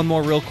 We'll go one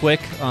more real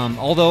quick.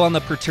 Although on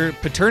the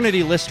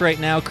paternity list right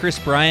now, Chris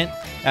Bryant,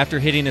 after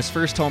hitting his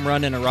first home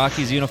run in a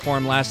Rockies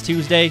uniform last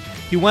Tuesday,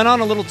 he went on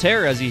a little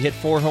tear as he hit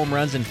 4 home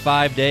runs in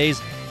 5 days.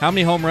 How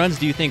many home runs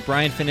do you think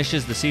Bryant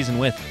finishes the season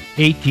with?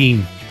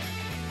 18.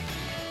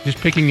 Just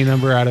picking a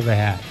number out of a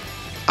hat.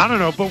 I don't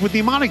know, but with the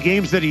amount of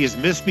games that he has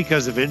missed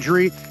because of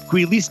injury, could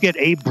we at least get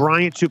Abe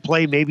Bryant to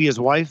play maybe his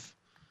wife?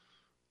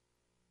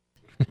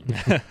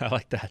 I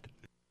like that.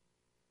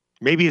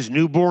 Maybe his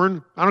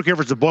newborn. I don't care if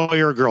it's a boy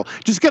or a girl.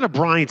 Just get a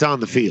Bryant on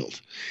the field.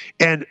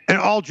 And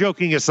all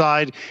joking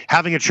aside,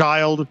 having a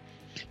child,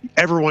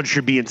 everyone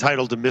should be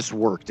entitled to miss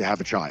work to have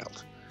a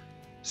child.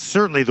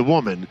 Certainly the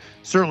woman,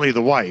 certainly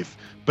the wife,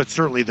 but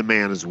certainly the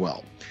man as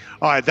well.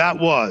 All right, that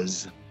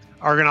was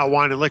Argonaut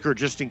Wine and Liquor,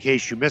 just in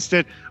case you missed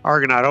it.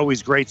 Argonaut,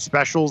 always great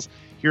specials.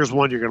 Here's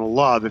one you're going to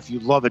love. If you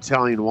love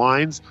Italian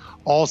wines,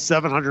 all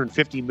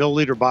 750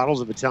 milliliter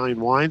bottles of Italian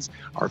wines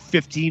are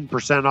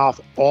 15% off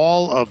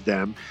all of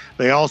them.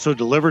 They also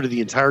deliver to the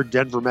entire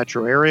Denver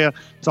metro area.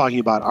 Talking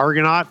about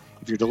Argonaut,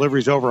 if your delivery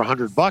is over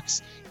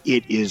 $100,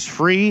 it is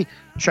free.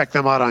 Check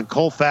them out on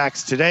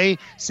Colfax today.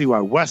 See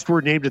why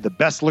Westward named it the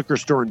best liquor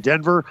store in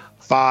Denver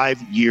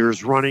 5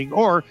 years running,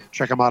 or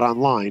check them out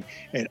online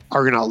at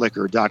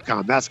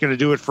argonautliquor.com. That's going to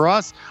do it for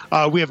us.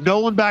 We have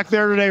Nolan back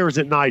there today, or is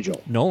it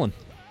Nigel? Nolan.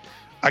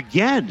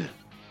 Again.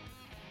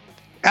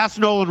 Ask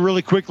Nolan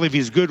really quickly if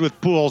he's good with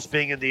Pujols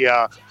being in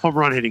the home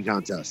run hitting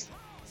contest.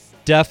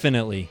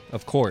 Definitely,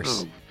 of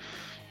course. Oh,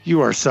 you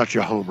are such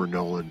a homer,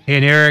 Nolan.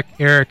 And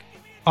Eric,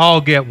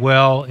 all get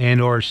well and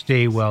or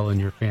stay well in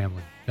your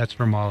family. That's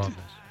from all of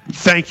us.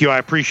 Thank you. I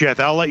appreciate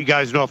that. I'll let you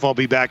guys know if I'll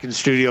be back in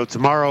studio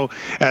tomorrow.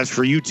 As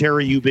for you,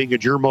 Terry, you being a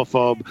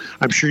germaphobe,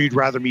 I'm sure you'd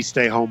rather me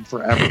stay home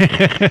forever.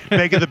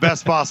 Make it the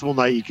best possible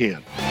night you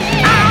can.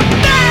 I'm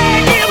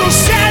back, it will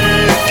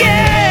settle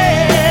again.